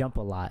and jump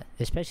a lot,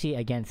 especially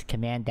against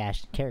command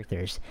dash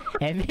characters,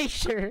 and make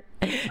sure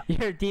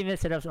your demon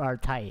setups are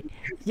tight.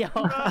 Yo.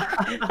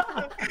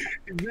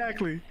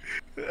 Exactly.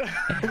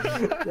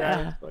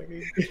 That's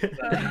fucking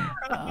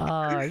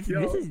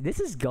This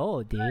is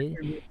gold,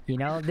 dude. You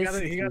know this.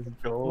 He got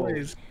gold.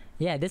 boys.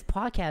 Yeah, this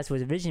podcast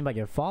was originally about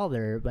your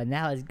father, but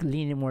now it's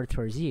leaning more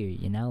towards you.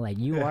 You know, like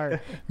you are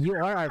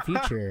our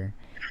future.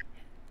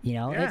 You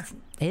know, Yeah.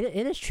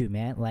 it is true,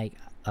 man. Like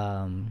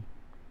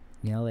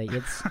you know, like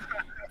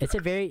it's a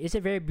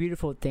very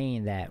beautiful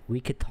thing that we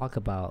could talk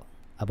about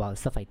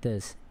stuff like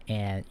this,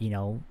 and you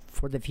know,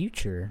 for the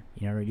future,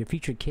 you know, your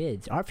future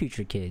kids, our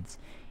future kids,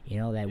 you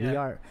know, that we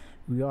are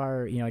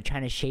you know,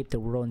 trying to shape the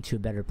world into a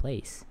better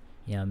place.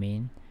 You know what I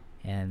mean?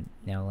 And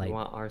you know, We like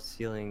want our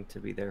ceiling to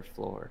be their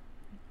floor.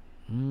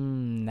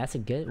 that's a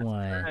good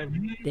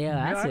one.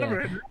 Yeah,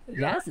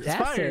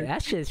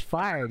 That's just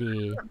fire,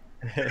 dude.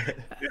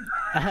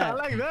 I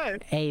like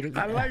that. Hey,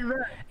 I like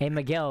that. hey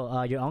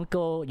Miguel,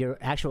 your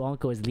actual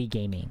uncle is Lee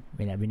Gaming.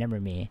 Remember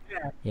me?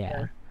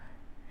 Yeah.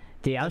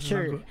 Dude, I'm That's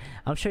sure, uncle.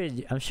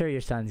 I'm sure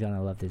your son's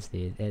gonna love this,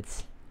 dude.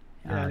 It's,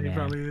 Yeah, oh, he man.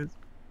 probably is.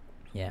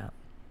 Yeah.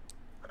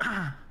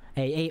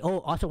 Hey. Oh,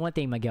 also one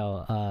thing,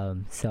 Miguel.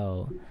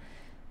 So,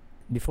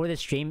 before the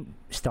stream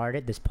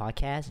started, this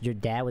podcast, your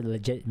dad would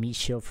legit meat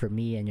shield for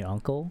me and your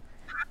uncle,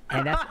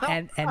 and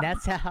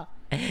that's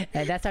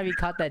how we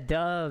caught that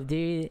dove,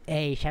 dude.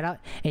 Hey, shout out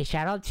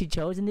to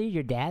Chosen, dude,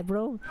 your dad,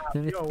 bro.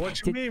 Yo,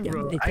 what you mean,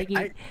 bro? Taking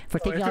I-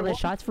 all the what-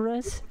 shots for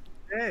us.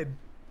 Dead.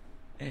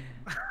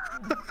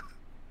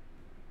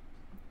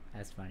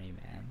 That's funny,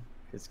 man.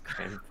 His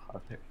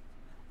grandfather.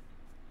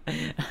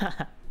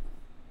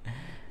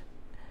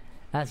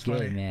 That's funny.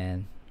 good,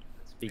 man.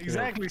 Speaking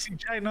Exactly. See,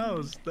 Chai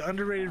knows the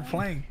underrated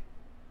flank.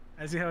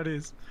 I see how it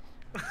is.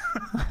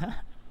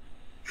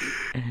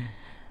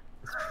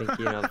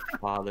 Speaking of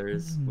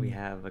fathers, we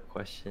have a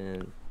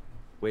question.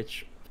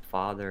 Which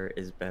father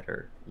is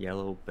better,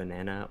 Yellow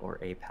Banana or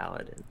a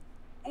Paladin?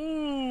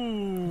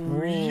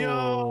 Ooh, yo,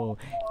 Whoa.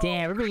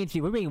 Damn, we're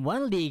bringing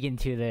one league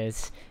into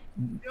this.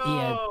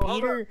 Yeah,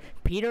 hold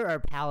Peter or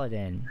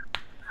Paladin.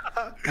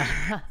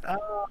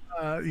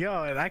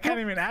 yo, and I can't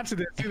even answer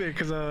this either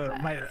because I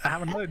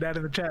have another dad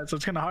in the chat, so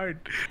it's kind of hard.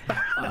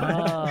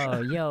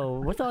 Oh, yo,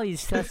 what's all these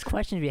sus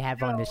questions we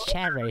have on this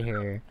chat right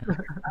here?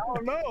 I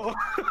don't know.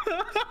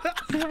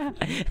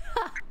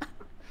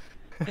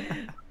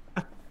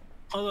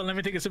 Hold on, let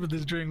me take a sip of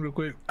this drink real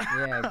quick.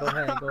 Yeah,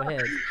 go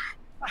ahead.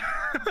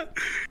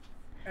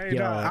 Hey, Yo,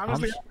 no,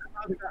 honestly,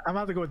 I'm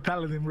about to go with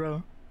Paladin,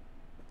 bro.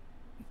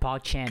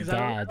 PogChamp 'Cause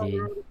dad, dude.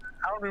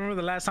 I don't remember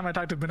the last time I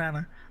talked to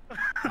Banana.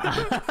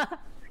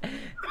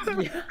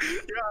 Yeah,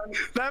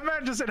 that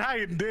man just said hi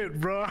and did,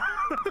 bro.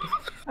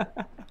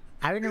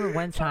 I remember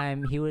one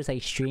time he was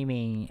like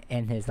streaming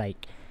in his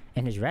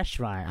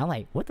restaurant. I'm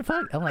like, what the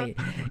fuck? I'm like,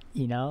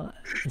 you know,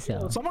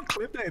 so Someone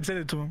clipped that and sent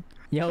it to him.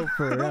 yo,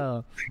 for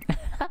real.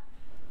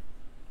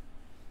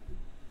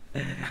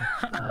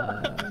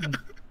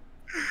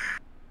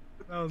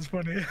 That was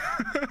funny.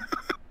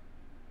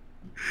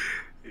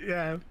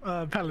 Yeah,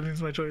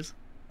 Paladin's my choice.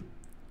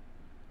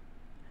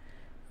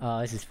 Oh,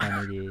 this is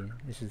funny, dude.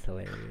 This is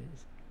hilarious.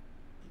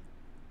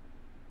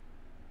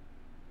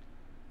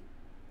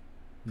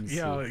 Let me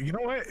Yo, see. you know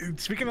what?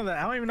 Speaking of that,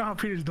 I don't even know how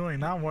Peter's doing.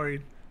 Now I'm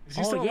worried. Is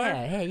he Oh still yeah,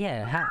 alive? hey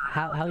yeah.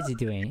 How is he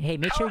doing? Hey,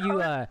 make sure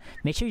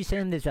you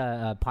send him this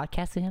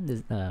podcast to him.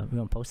 This we're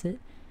gonna post it.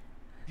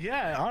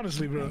 Yeah,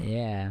 honestly, bro.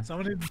 Yeah.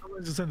 Someone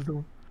just send it to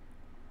him.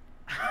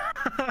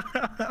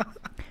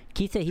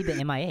 Keith said he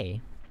been MIA.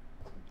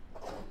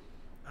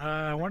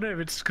 I wonder if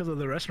it's because of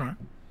the restaurant.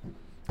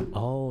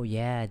 Oh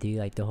yeah, dude,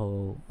 like the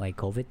whole like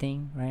COVID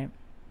thing, right?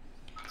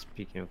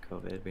 Speaking of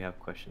COVID, we have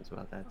questions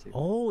about that too.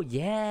 Oh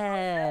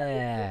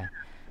yeah.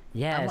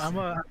 Yes. I'm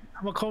a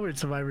COVID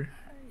survivor.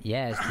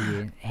 Yes,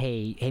 dude.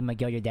 Hey,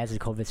 Miguel, your dad's a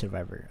COVID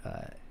survivor.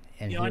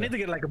 And Yo, I need to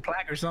get like a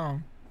plaque or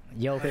something.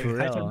 Yo, for I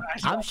real. should- I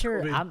should I'm have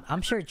sure. COVID.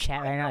 I'm sure.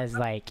 Chat right now is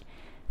like,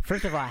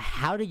 first of all,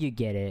 how did you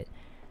get it?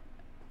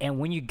 And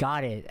when you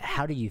got it,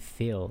 how do you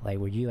feel? Like,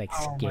 were you like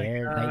Oh my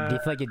scared? Like, do you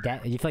God. feel like your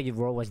dad? Do you feel like your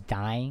world was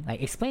dying?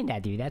 Like, explain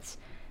that, dude. That's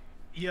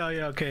Yeah,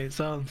 okay.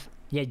 So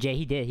yeah, Jay.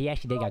 He did. He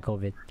actually did got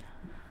COVID.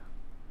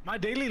 my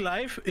daily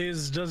life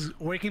is just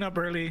waking up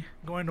early,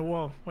 going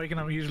to waking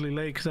up usually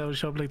late because I would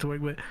show up late to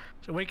work. But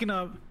so waking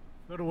up,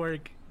 go to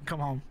work, come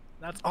home.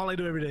 That's all I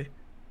do every day.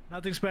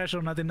 Nothing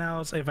special, nothing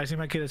else. If I see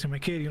my kid, I see my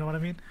kid. You know what I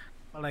mean?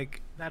 But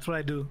like that's what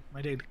I do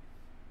my daily.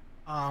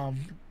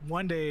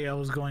 One day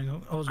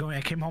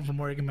I came home from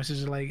work and my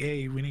sister's like,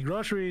 "Hey, we need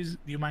groceries.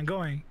 Do you mind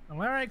going?" I'm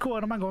like, "All right, cool. I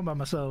don't mind going by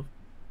myself."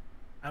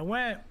 I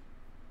went.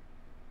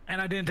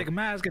 And I didn't take a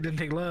mask. I didn't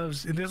take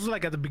gloves. And this was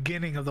like at the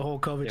beginning of the whole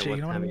COVID Yeah, shit. what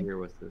You know what I time of mean? year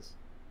was this?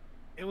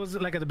 It was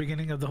like at the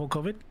beginning of the whole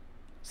COVID.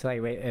 So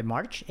like, wait, in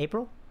March,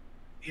 April?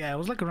 Yeah, it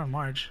was like around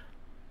March.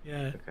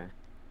 Yeah. Okay.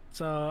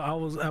 So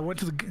I went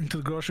to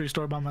the grocery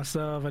store by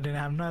myself. I didn't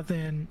have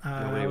nothing.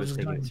 Nobody I was just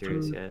taking buying it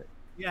serious food. yet.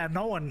 Yeah,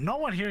 no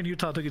one here in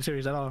Utah took it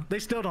serious at all. They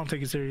still don't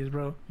take it serious,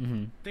 bro.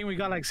 Mm-hmm. I think we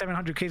got like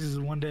 700 cases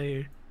in one day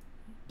here.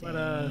 But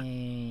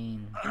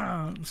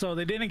Dang. so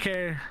they didn't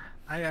care.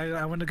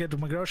 I went to get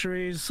my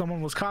groceries.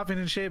 Someone was coughing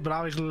and shit, but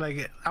obviously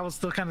like I was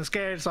still kind of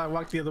scared, so I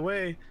walked the other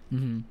way.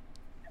 Mm-hmm.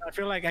 I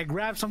feel like I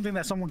grabbed something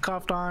that someone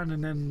coughed on,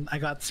 and then I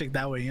got sick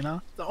that way. You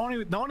know, the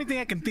only thing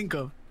I can think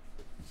of.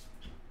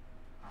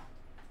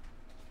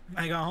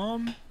 I got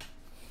home.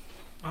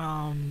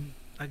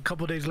 A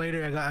couple days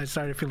later, I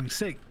started feeling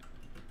sick.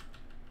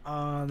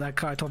 That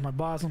car, I told my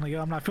boss, I'm like,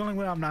 yo, I'm not feeling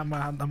well. I'm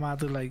gonna have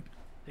to like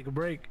take a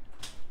break.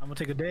 I'm gonna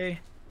take a day.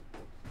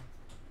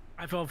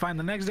 I felt fine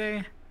the next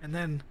day, and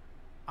then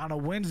on a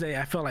Wednesday,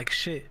 I felt like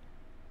shit.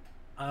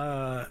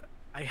 I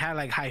had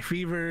like high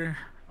fever.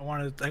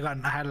 I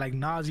had like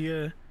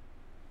nausea.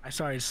 I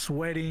started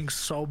sweating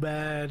so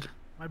bad.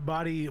 My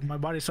body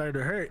started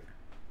to hurt.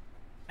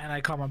 And I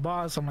called my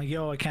boss. I'm like,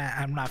 yo,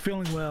 I'm not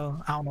feeling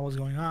well. I don't know what's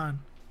going on.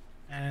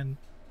 And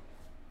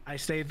I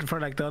stayed for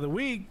like the other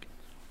week.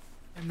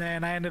 And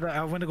then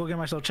I went to go get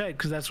myself checked,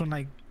 because that's when,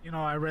 like, you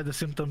know, I read the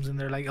symptoms and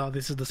they're like, oh,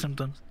 this is the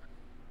symptoms.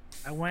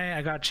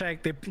 I got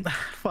checked.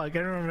 Fuck, I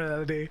remember the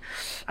other day.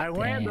 I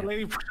went, the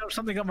lady put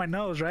something up my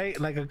nose, right?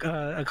 Like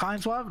a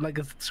cotton swab, like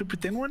a super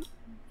thin one.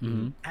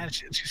 Mm-hmm. And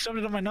she shoved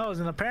it up my nose,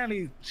 and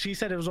apparently she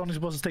said it was only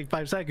supposed to take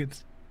 5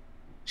 seconds.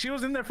 She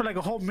was in there for like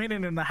a whole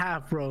minute and a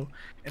half, bro.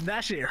 And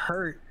that shit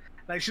hurt.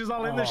 Like, she was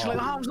all in there. She's like,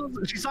 oh,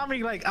 she saw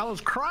me, like, I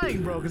was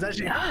crying, bro, because that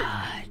shit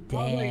hurt.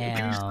 Damn. Like,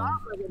 can you stop?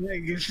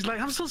 And she's like,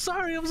 I'm so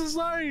sorry.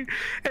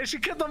 And she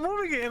kept on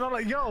moving it. And I'm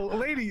like, yo,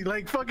 lady,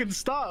 like, fucking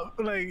stop.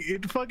 Like,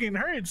 it fucking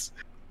hurts.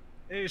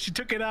 And she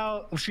took it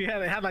out. It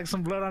had like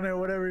some blood on it or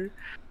whatever.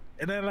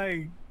 And then,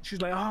 like,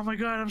 she's like, oh my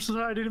God, I'm so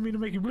sorry. I didn't mean to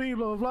make you bleed,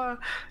 blah, blah, blah.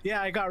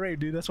 Yeah, I got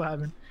raped, dude. That's what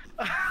happened.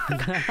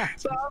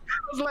 So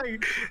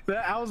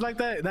I was like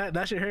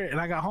that shit hurt. And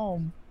I got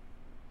home.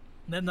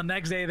 And then the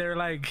next day, they're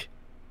like,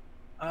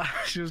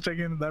 she was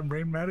checking that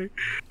brain matter.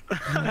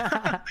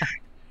 I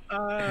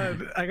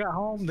got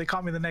home. They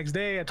called me the next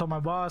day. I told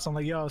my boss, I'm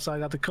like, yo, so I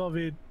got the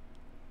COVID.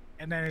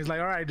 And then he's like,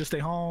 all right, just stay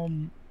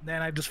home.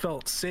 Then I just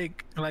felt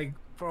sick, like,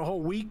 for a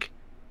whole week.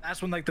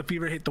 That's when, like, the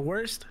fever hit the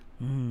worst.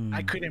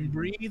 I couldn't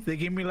breathe. They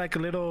gave me like a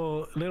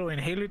little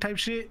inhaler type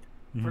shit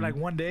for like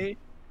 1 day.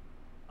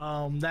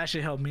 That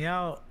shit helped me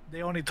out.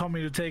 They only told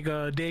me to take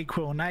a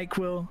Dayquil,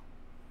 NyQuil,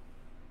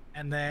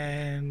 and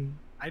then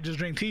I just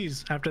drank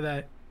teas after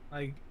that.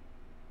 Like,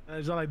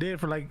 that's all I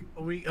did for like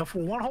a week. For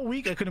 1 whole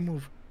week, I couldn't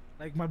move.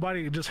 Like, my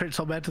body just hurt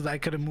so bad that I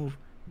couldn't move.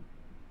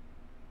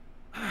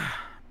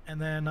 And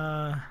then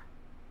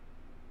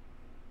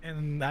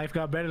and I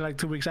got better like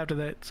 2 weeks after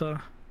that. So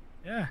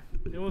yeah,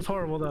 it was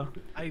horrible though.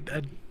 I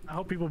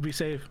hope people be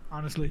safe,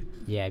 honestly.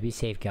 Yeah, be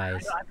safe,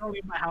 guys. I don't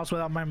leave my house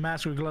without my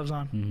mask or gloves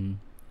on.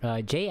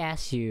 Jay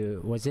asked you,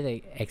 was it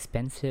an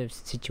expensive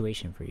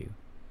situation for you?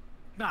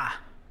 Nah,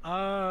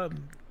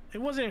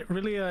 it wasn't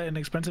really an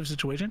expensive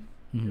situation.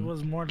 It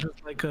was more just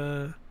like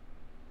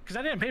because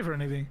I didn't pay for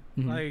anything.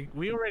 Like,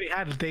 we already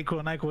had a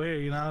Dayquil, NyQuil here,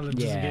 you know,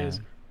 just in case.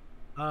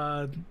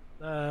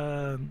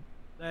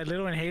 That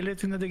little inhaler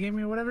thing that they gave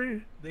me or whatever,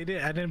 I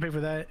didn't pay for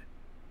that.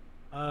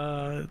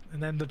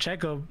 And then the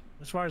checkup,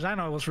 as far as I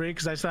know, it was free,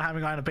 because I still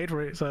haven't gotten paid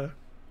for it, so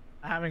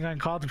I haven't gotten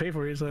called to pay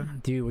for it. So,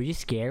 dude, were you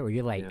scared? Were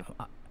you like,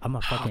 I'm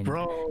a fucking,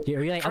 bro?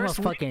 Were you like, I'm gonna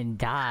fucking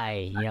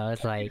die? You know,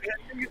 it's like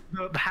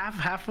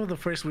half of the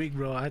first week,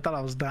 bro. I thought I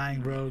was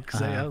dying, bro,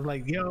 because I was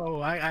like, yo,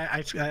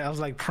 I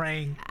was like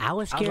praying. I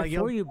was scared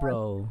for you,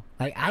 bro.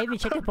 Like, I even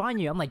checked up on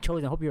you. I'm like,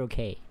 Chosen, I hope you're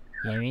okay.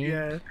 You know what I mean?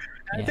 Yeah.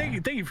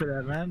 Thank you for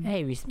that, man.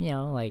 Hey, you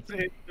know, like,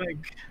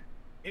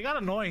 it got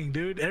annoying,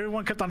 dude.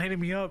 Everyone kept on hitting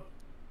me up.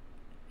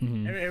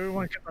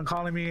 Everyone kept on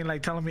calling me and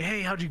like telling me,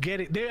 hey, how'd you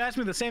get it? They asked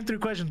me the same 3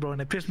 questions, bro,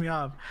 and it pissed me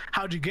off.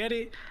 How'd you get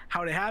it?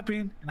 How'd it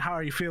happen? And how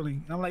are you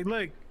feeling? And I'm like,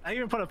 look, I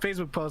even put a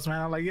Facebook post,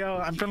 man. I'm like, yo,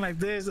 I'm feeling like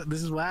this.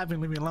 This is what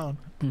happened. Leave me alone.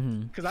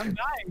 Because I'm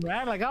dying,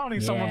 man. Like, I don't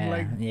need someone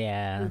like.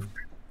 Yeah.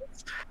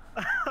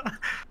 I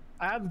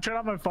had to turn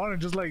off my phone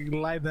and just like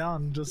lie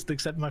down, just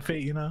accept my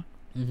fate, you know.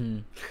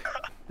 But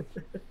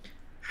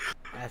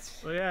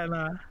yeah,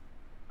 nah,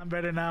 I'm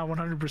better now,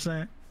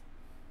 100%.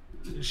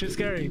 It's shit's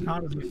scary,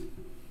 honestly.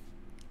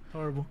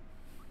 Horrible.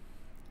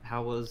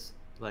 How was,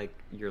 like,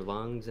 your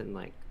lungs, and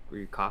like, were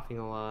you coughing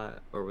a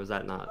lot, or was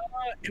that not?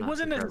 It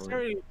wasn't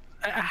necessarily.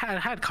 I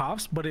had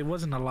coughs, but it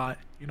wasn't a lot.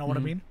 You know what I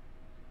mean?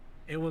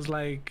 It was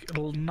like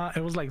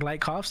It was like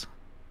light coughs.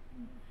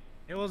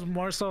 It was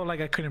more so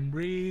like I couldn't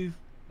breathe.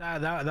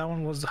 That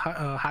one was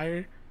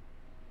higher.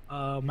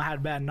 I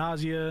had bad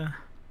nausea.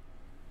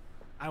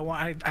 I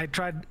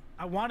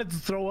wanted to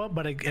throw up,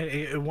 but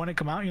it wouldn't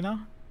come out, you know.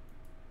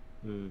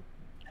 And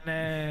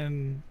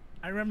then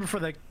I remember for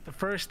like the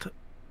first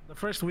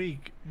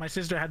week, my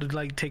sister had to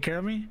like take care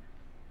of me.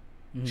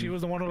 She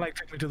was the one who like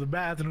took me to the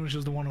bathroom. She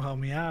was the one who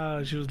helped me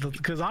out. She was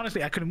because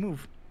honestly I couldn't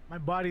move. My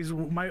bones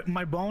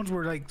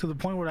were like to the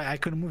point where I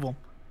couldn't move them.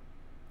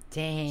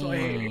 Dang. So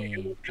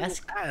it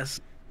was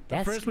ass.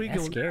 The first week it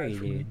was scary,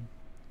 dude.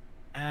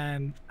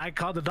 And I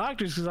called the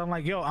doctors because I'm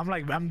like, yo,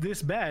 I'm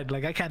this bad.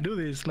 Like, I can't do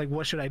this. Like,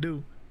 what should I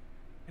do?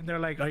 And they're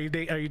like, are you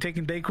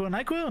taking Dayquil,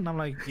 NyQuil? And I'm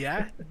like,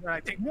 yeah. And they're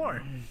like, take more.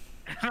 And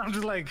I'm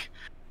just like,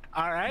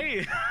 all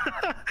right.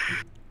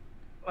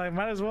 Like,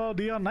 might as well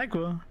be on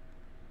NyQuil.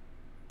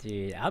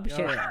 Dude, I'm Yo.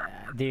 sure.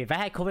 Dude, if I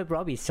had COVID,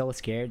 bro, I'd be so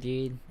scared,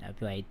 dude. I'd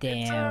be like,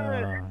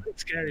 damn.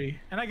 It's scary,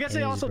 and I guess It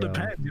it is, also bro.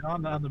 depends, you know,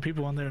 on the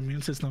people on their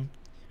immune system.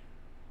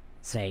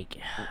 It's like,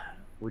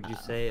 Would you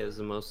say it was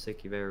the most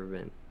sick you've ever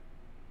been?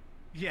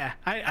 Yeah,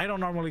 I don't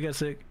normally get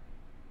sick.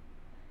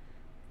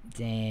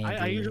 dang.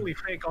 I dude. usually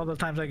fake all the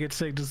times I get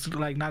sick, just to,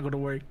 like not go to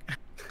work.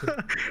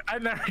 I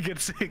never get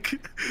sick.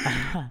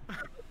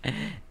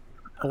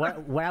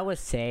 what I would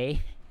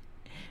say,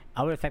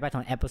 I would reflect back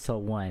on episode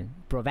 1,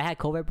 bro. If I had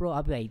COVID, bro,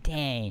 I'd be like,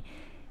 dang,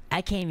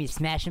 I can't even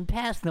smash and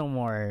pass no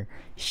more.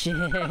 Shit.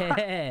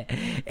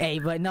 Hey,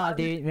 but no,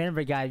 dude.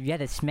 Remember, guys, you had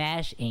to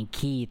smash and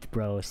Keith,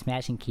 bro.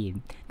 Smash and Keith.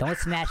 Don't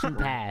smash and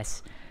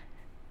pass.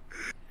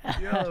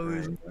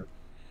 Yo,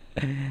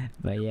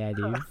 But yeah,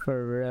 dude,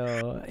 for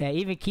real. Yeah,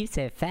 even Keith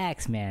said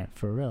facts, man.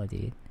 For real,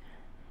 dude.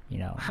 You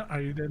know. are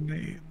you dead,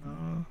 Nate?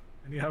 No.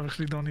 And you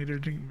obviously don't need to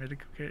drink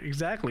medical care.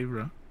 Exactly,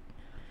 bro.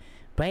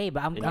 But hey,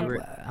 but And you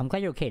were- I'm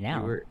glad you're okay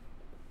now.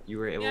 You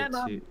were able Yeah,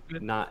 no, to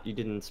good. you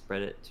didn't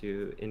spread it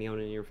to anyone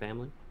in your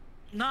family?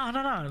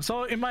 No.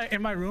 So in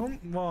my room,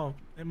 well,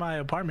 in my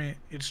apartment,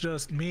 it's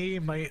just me,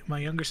 my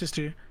younger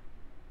sister,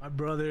 my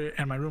brother,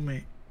 and my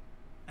roommate.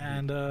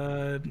 And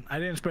I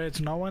didn't spread it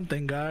to no one,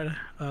 thank God.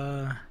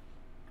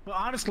 Well,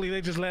 honestly,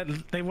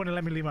 they wouldn't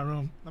let me leave my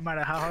room, no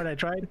matter how hard I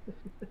tried.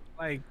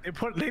 Like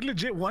they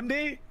legit one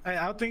day,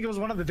 I think it was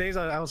one of the days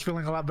I was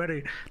feeling a lot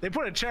better. They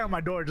put a chair on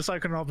my door just so I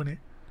couldn't open it.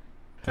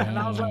 And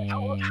I was like, I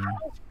was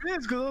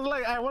pissed because I was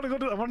like, I want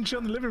to chill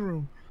in the living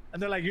room.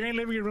 And they're like, you ain't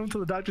leaving your room till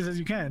the doctor says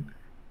you can.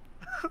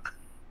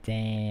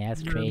 Dang,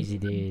 that's Yeah. crazy,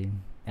 dude.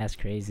 That's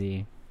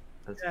crazy.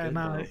 That's Yeah, good,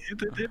 no,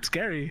 though. it's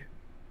scary.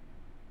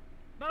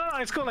 No,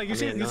 it's cool. Like you I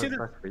mean, I know see it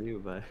sucks for you,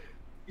 but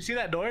you see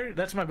that door?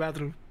 That's my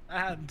bathroom.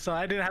 So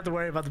I didn't have to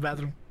worry about the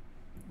bathroom.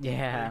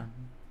 Yeah.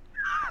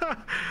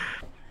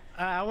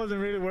 I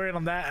wasn't really worried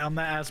on that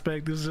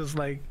aspect. This is just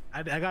like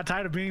I got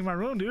tired of being in my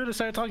room, dude. I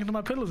started talking to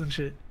my pillows and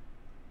shit.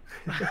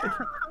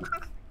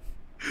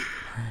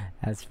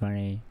 That's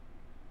funny.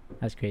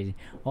 That's crazy.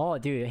 Oh,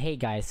 dude. Hey,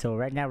 guys. So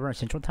right now we're on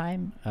Central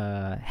Time.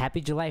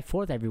 Happy July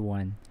 4th,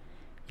 everyone.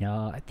 You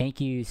know,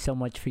 thank you so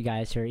much for you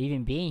guys for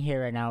even being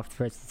here right now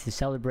for us to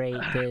celebrate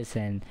this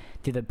and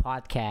do the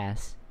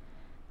podcast.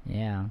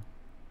 Yeah.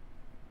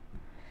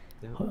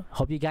 yeah.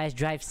 Hope you guys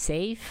drive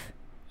safe.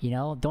 You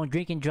know, don't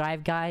drink and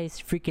drive,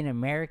 guys. Freaking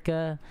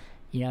America.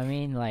 You know what I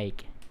mean?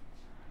 Like,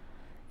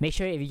 make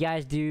sure if you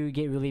guys do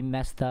get really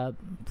messed up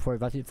for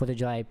 4th of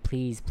July,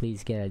 please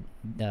get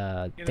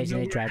a Get an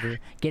designated Uber. driver.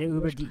 Get an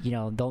Uber. You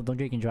know, don't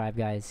drink and drive,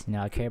 guys. You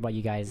know, I care about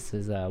you guys'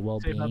 Safe out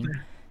well-being.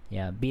 there.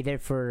 Yeah, be there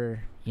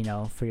for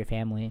for your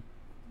family.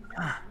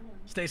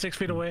 Stay 6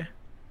 feet away.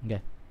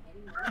 Okay.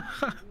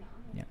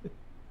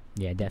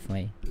 Yeah,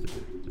 definitely.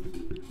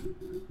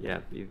 Yeah,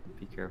 be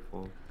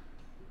careful.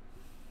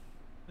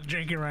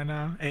 Drinking right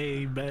now.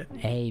 Hey, bet.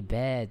 Hey,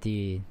 bet,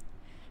 dude.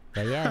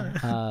 But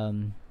yeah,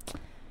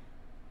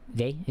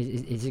 Day,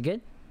 is it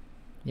good?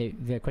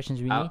 The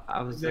questions we need.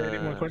 I was. Is there any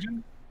more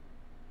questions?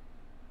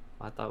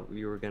 I thought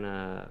we were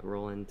gonna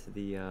roll into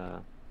the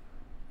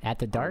At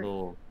the our dark.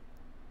 little,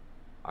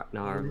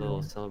 our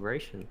little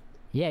celebration.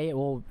 Yeah.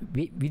 Well,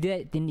 we do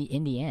that in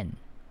the end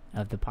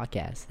of the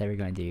podcast that we're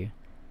gonna do.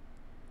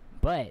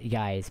 But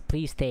guys,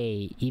 please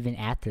stay even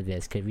after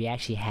this because we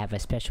actually have a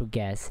special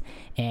guest,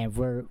 and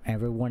we're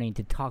wanting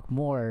to talk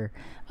more.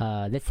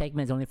 This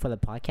segment is only for the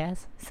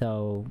podcast,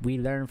 so we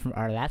learned from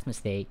our last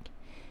mistake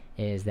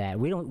is that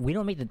we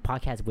don't make the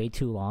podcast way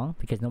too long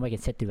because nobody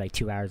can sit through like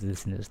 2 hours of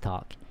listening to this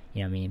talk.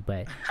 You know what I mean?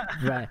 But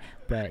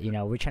but you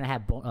know, we're trying to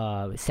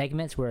have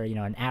segments where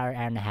an hour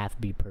and a half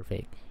would be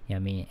perfect. You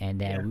know what I mean? And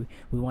then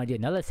we want to do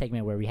another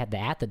segment where we have the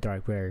After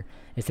Dark, where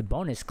it's a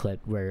bonus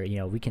clip where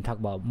we can talk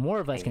about more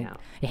of us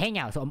hang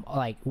out. So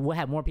like we'll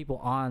have more people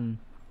on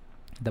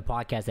the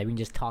podcast that we can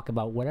just talk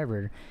about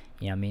whatever.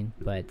 You know what I mean?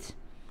 But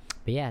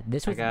yeah,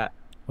 this was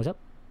what's up?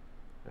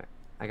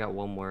 I got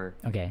one more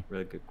Okay.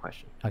 really good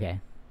question. Okay.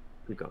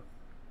 You go.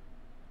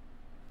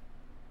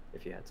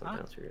 If you had something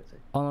else you were gonna say.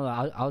 Oh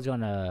no, I was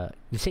gonna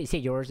say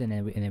yours and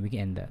then we can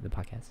end the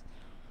podcast.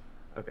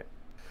 Okay.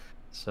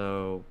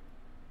 So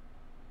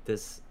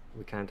this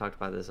we kind of talked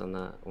about this on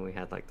when we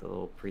had like the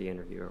little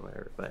pre-interview or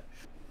whatever, but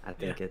I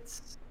think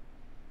it's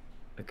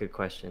a good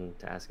question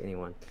to ask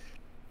anyone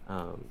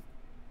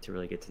to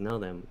really get to know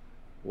them.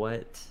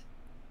 What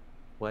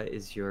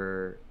is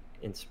your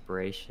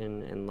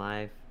inspiration in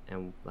life,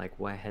 and like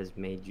what has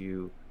made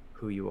you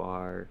who you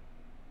are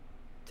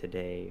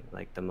today,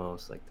 like the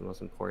most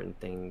important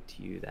thing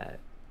to you that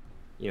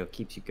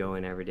keeps you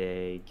going every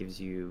day, gives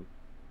you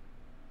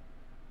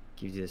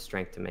the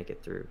strength to make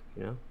it through,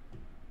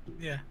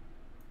 Yeah.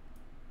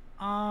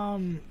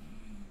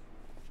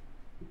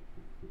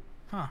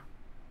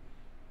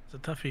 It's a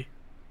toughie.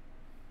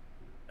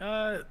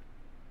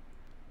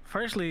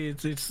 Firstly,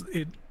 it's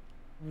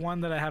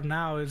one that I have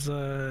now is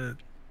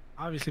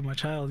obviously my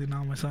child.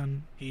 My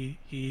son.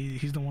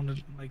 He's the one that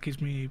like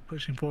keeps me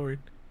pushing forward.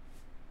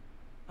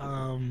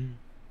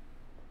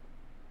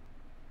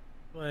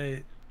 But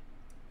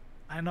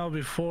I know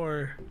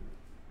before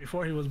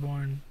he was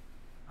born,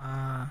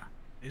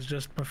 is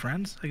just my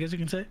friends, I guess you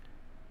can say.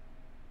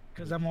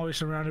 Because I'm always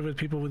surrounded with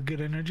people with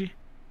good energy,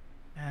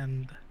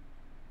 and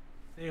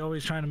they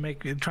always trying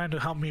to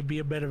help me be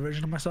a better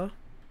version of myself.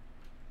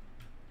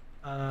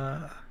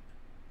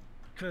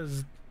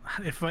 Because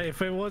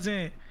if it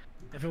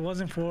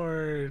wasn't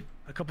for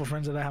a couple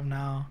friends that I have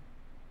now,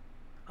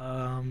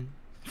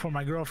 for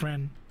my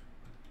girlfriend,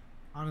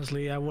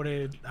 honestly, I would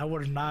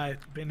have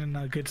not been in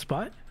a good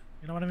spot.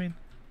 You know what I mean?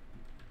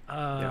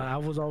 I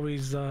was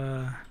always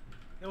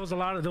there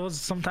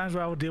was some times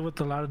where I would deal with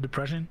a lot of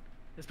depression,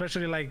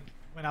 especially like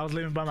when I was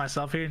living by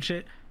myself here and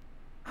shit.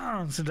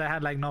 Since I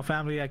had like no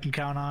family I can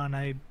count on,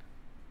 I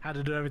had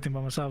to do everything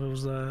by myself. It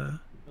was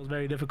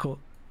very difficult.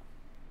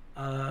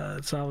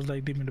 So I was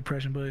like deep in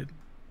depression. But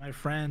my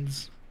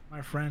friends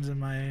and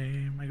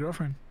my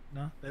girlfriend,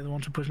 they're the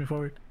ones who pushed me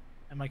forward,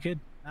 and my kid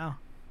now.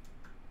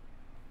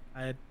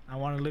 I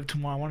want to live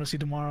tomorrow. I want to see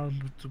tomorrow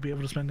to be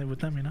able to spend it with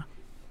them.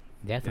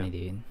 Definitely,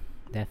 dude.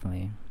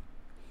 Definitely.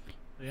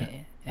 Yeah.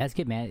 That's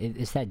good, man.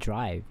 It's that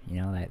drive,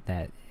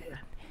 that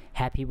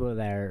have people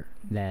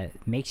that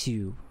makes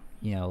you,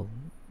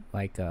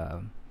 like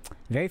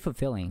very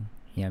fulfilling.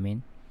 You know what I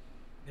mean?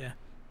 Yeah.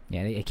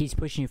 Yeah, it keeps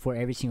pushing you for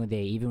every single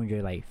day, even when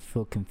you're like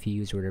feel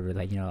confused or whatever.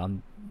 Like,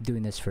 I'm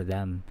doing this for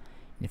them,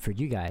 for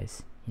you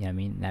guys. You know what I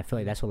mean? And I feel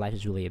like that's what life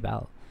is really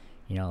about.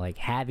 Like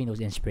having those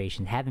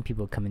inspirations, having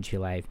people come into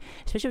your life,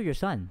 especially with your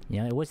son.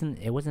 It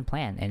wasn't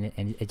planned, and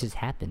it just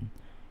happened.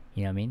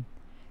 You know what I mean?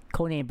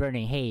 Codename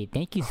Burning, hey,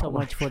 thank you so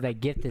much for that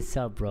gifted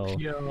sub, bro.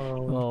 Yo.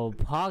 Oh,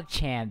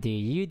 PogChamp,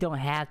 dude, you don't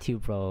have to,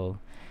 bro.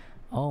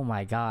 Oh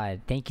my god,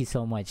 thank you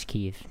so much,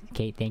 Keith.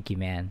 Kate, thank you,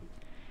 man.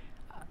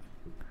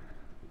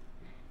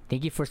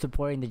 Thank you for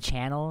supporting the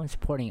channel,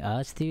 supporting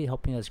us, dude,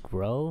 helping us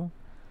grow.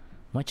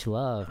 Much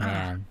love,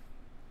 man.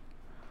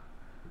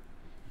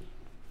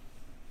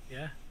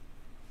 Yeah.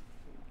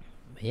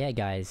 But yeah,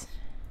 guys.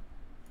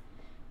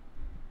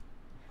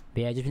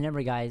 But yeah, just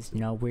remember, guys,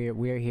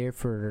 we're here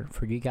for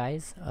you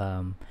guys.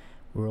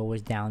 We're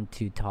always down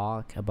to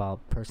talk about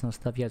personal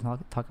stuff you guys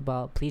talk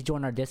about. Please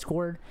join our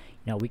Discord.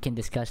 We can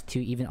discuss too,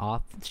 even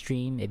off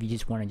stream, if you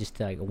just want to just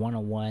like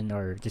one-on-one,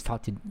 or just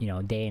talk to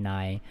Day and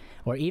I,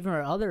 or even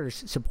our other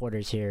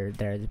supporters here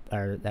that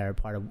are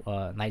part of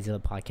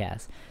Nightzilla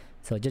podcast.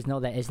 So just know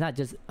that it's not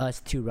just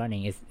us two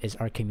running; it's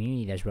our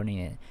community that's running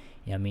it.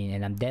 You know what I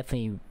mean?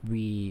 And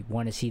we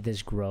want to see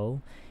this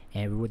grow.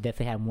 And we would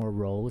definitely have more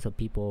roles of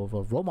people,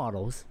 of role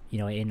models,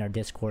 in our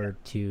Discord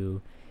to,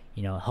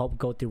 help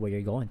go through what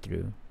you're going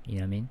through. You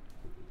know what I mean?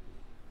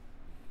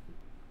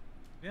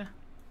 Yeah.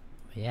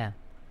 Yeah.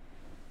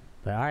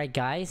 But all right,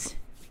 guys,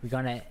 we're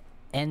gonna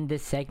end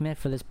this segment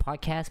for this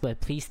podcast. But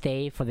please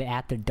stay for the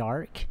After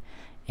Dark,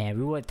 and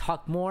we will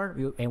talk more.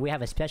 And we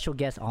have a special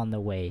guest on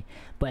the way.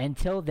 But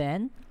until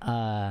then,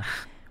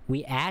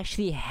 we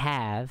actually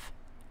have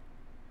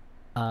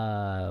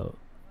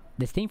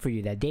this thing for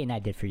you that Day and I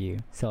did for you.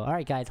 So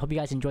alright, guys, hope you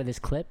guys enjoyed this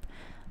clip.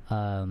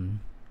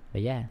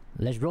 But yeah,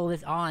 let's roll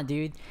this on,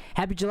 dude.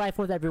 Happy July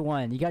 4th,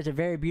 everyone. You guys are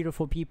very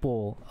beautiful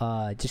people.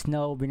 Just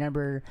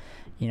remember,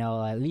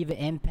 leave an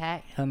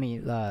impact.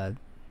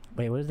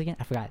 Wait, what is it again?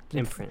 I forgot.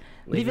 Imprint.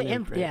 Leave an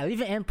imprint. Yeah,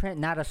 leave an imprint,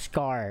 not a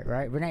scar,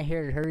 right? We're not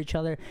here to hurt each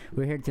other.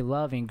 We're here to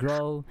love and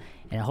grow.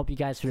 And I hope you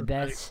guys are the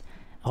best.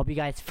 I hope you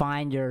guys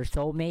find your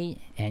soulmate.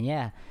 And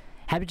yeah,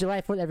 happy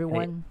July 4th,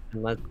 everyone.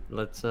 Hey,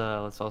 let's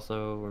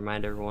also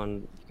remind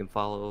everyone you can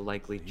follow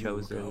Likely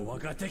Chosen on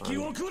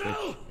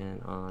Twitch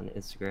and on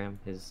Instagram.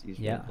 His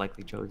username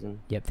Likely Chosen.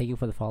 Yep, thank you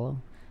for the follow.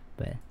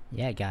 But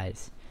yeah,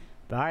 guys.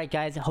 But all right,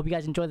 guys. I hope you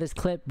guys enjoyed this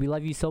clip. We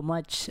love you so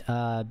much.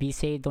 Be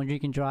safe. Don't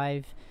drink and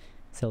drive.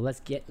 So let's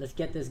get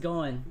this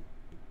going.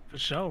 For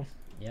sure.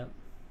 Yep.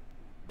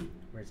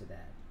 Where's it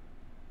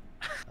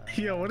at?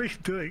 Yo, what are you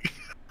doing?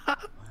 Wait,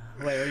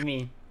 what do you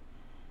mean?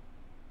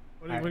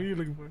 What are you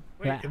looking for?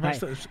 Wait, Yeah,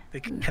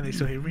 can they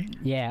still hear me?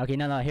 Yeah, okay,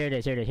 no, here it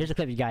is. Here's the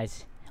clip, you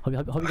guys. Hope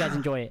you guys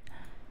enjoy it.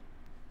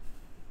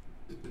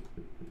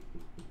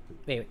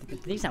 Wait, the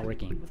thing's not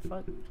working. What the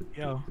fuck?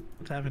 Yo,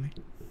 what's happening?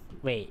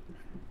 Wait.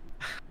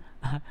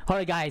 Hold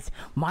on, guys.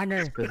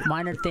 Minor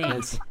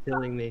things. It's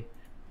killing me.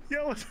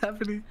 Yo, what's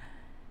happening?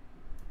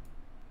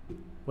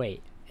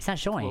 Wait, it's not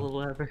showing. Well,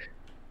 whatever.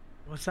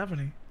 What's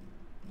happening?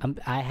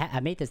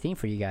 I made this thing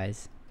for you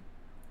guys.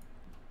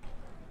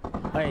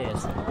 There it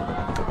is.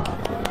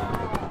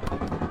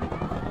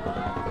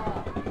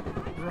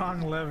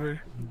 Wrong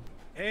lever.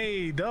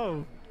 Hey,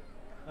 dope.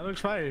 That looks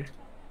fire.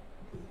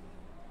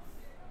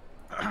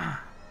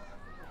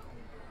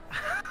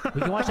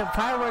 We can watch some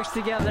fireworks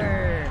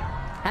together.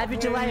 Happy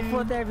July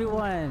 4th,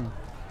 everyone.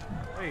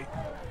 Wait, is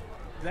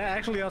that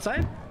actually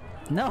outside?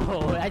 No,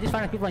 I just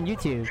found out people on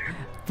YouTube.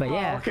 But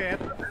yeah. Oh, okay, I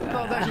thought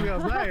it was actually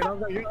outside. I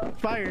was like, you're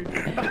fired.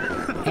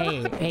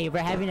 hey,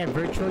 we're having a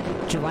virtual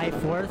July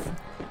 4th,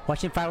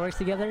 watching fireworks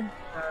together.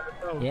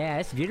 Yeah,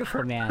 it's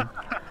beautiful, man.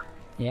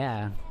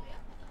 Yeah.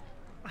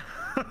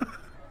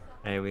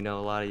 Hey, we know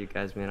a lot of you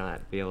guys may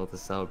not be able to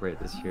celebrate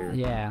this year.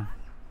 Yeah.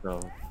 So,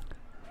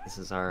 this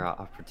is our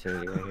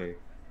opportunity right here.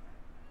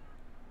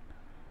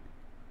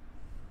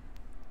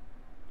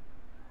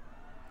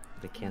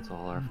 They cancel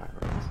all our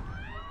fireworks.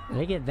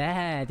 Look at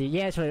that, dude.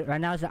 Yeah, so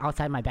right now it's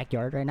outside my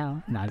backyard right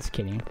now. No, just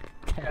kidding.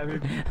 Yeah,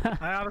 dude.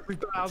 I honestly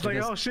thought, I was like,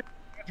 oh shit,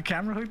 the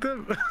camera hooked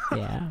up.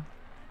 Yeah.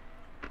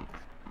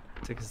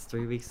 Took us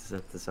 3 weeks to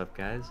set this up,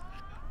 guys.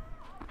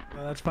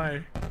 Well, that's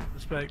fire.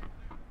 Respect.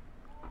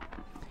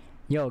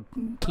 Yo,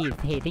 Keith,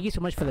 hey, thank you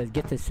so much for the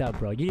gift to sub,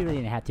 bro. You really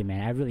didn't have to,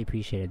 man. I really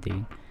appreciate it,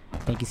 dude.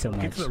 Thank you so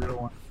much. Keith's a real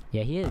one.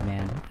 Yeah, he is,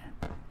 man.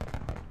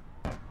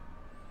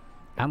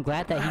 I'm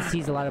glad that he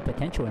sees a lot of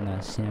potential in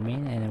us, you know what I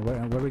mean? And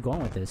where we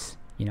going with this,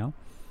 you know?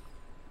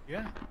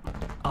 Yeah.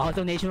 All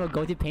donation will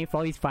go to paying for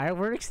all these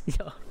fireworks?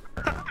 Yo.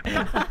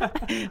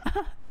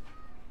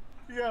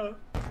 Yo.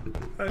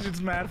 That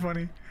shit's mad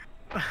funny.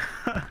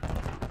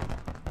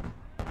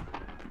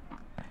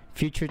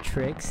 Future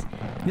tricks.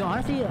 You know,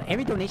 honestly,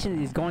 every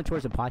donation is going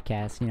towards the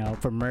podcast, you know,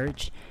 for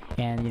merch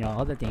and, you know,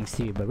 other things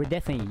too. But we're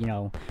definitely, you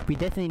know, we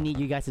definitely need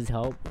you guys'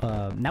 help.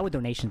 Not with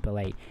donations, but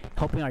like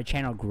helping our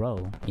channel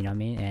grow, you know what I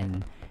mean?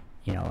 And,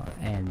 you know,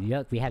 and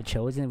yeah, we have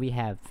Chosen, we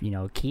have, you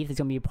know, Keith is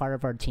going to be a part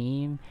of our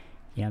team.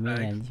 You know what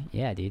I mean? Nice. And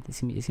yeah, dude,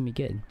 it's gonna be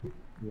good.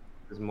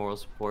 There's moral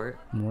support.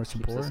 More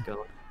Keeps us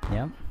support. going.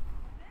 Yep.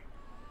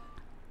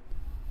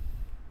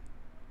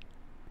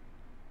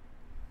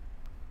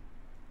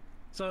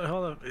 So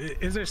hold up,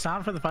 is there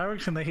sound for the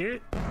fireworks? Can they hear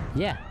it?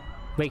 Yeah.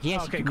 Wait, can you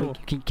Okay, cool.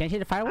 can you hear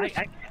the fireworks?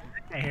 I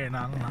can't hear it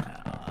now.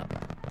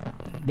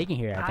 They can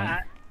hear it, I think.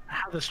 I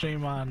have the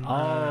stream on.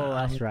 Oh,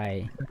 that's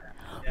right.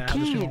 Yeah, I have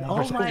the stream Keith, on.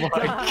 oh my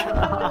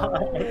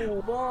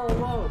god!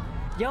 Whoa.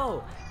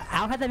 Yo, I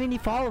don't have that many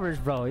followers,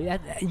 bro. You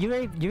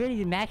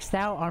already maxed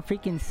out on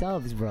freaking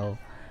subs, bro.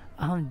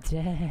 I'm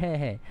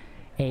dead.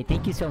 Hey,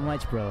 thank you so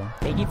much, bro.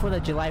 Thank you for the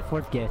July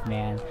 4th gift,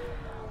 man.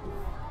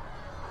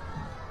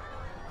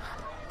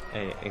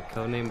 Hey, and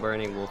Codename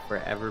Burning will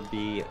forever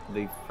be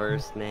the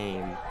first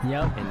name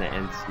Yep. in the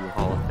NC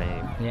Hall of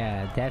Fame.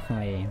 Yeah,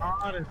 definitely.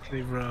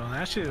 Honestly, bro,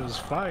 that shit was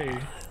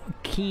fire.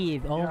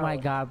 Keith, oh my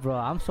god, bro.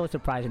 I'm so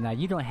surprised now.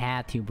 You don't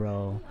have to,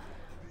 bro.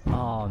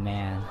 Oh,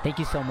 man. Thank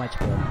you so much,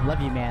 bro. Love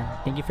you, man.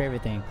 Thank you for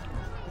everything.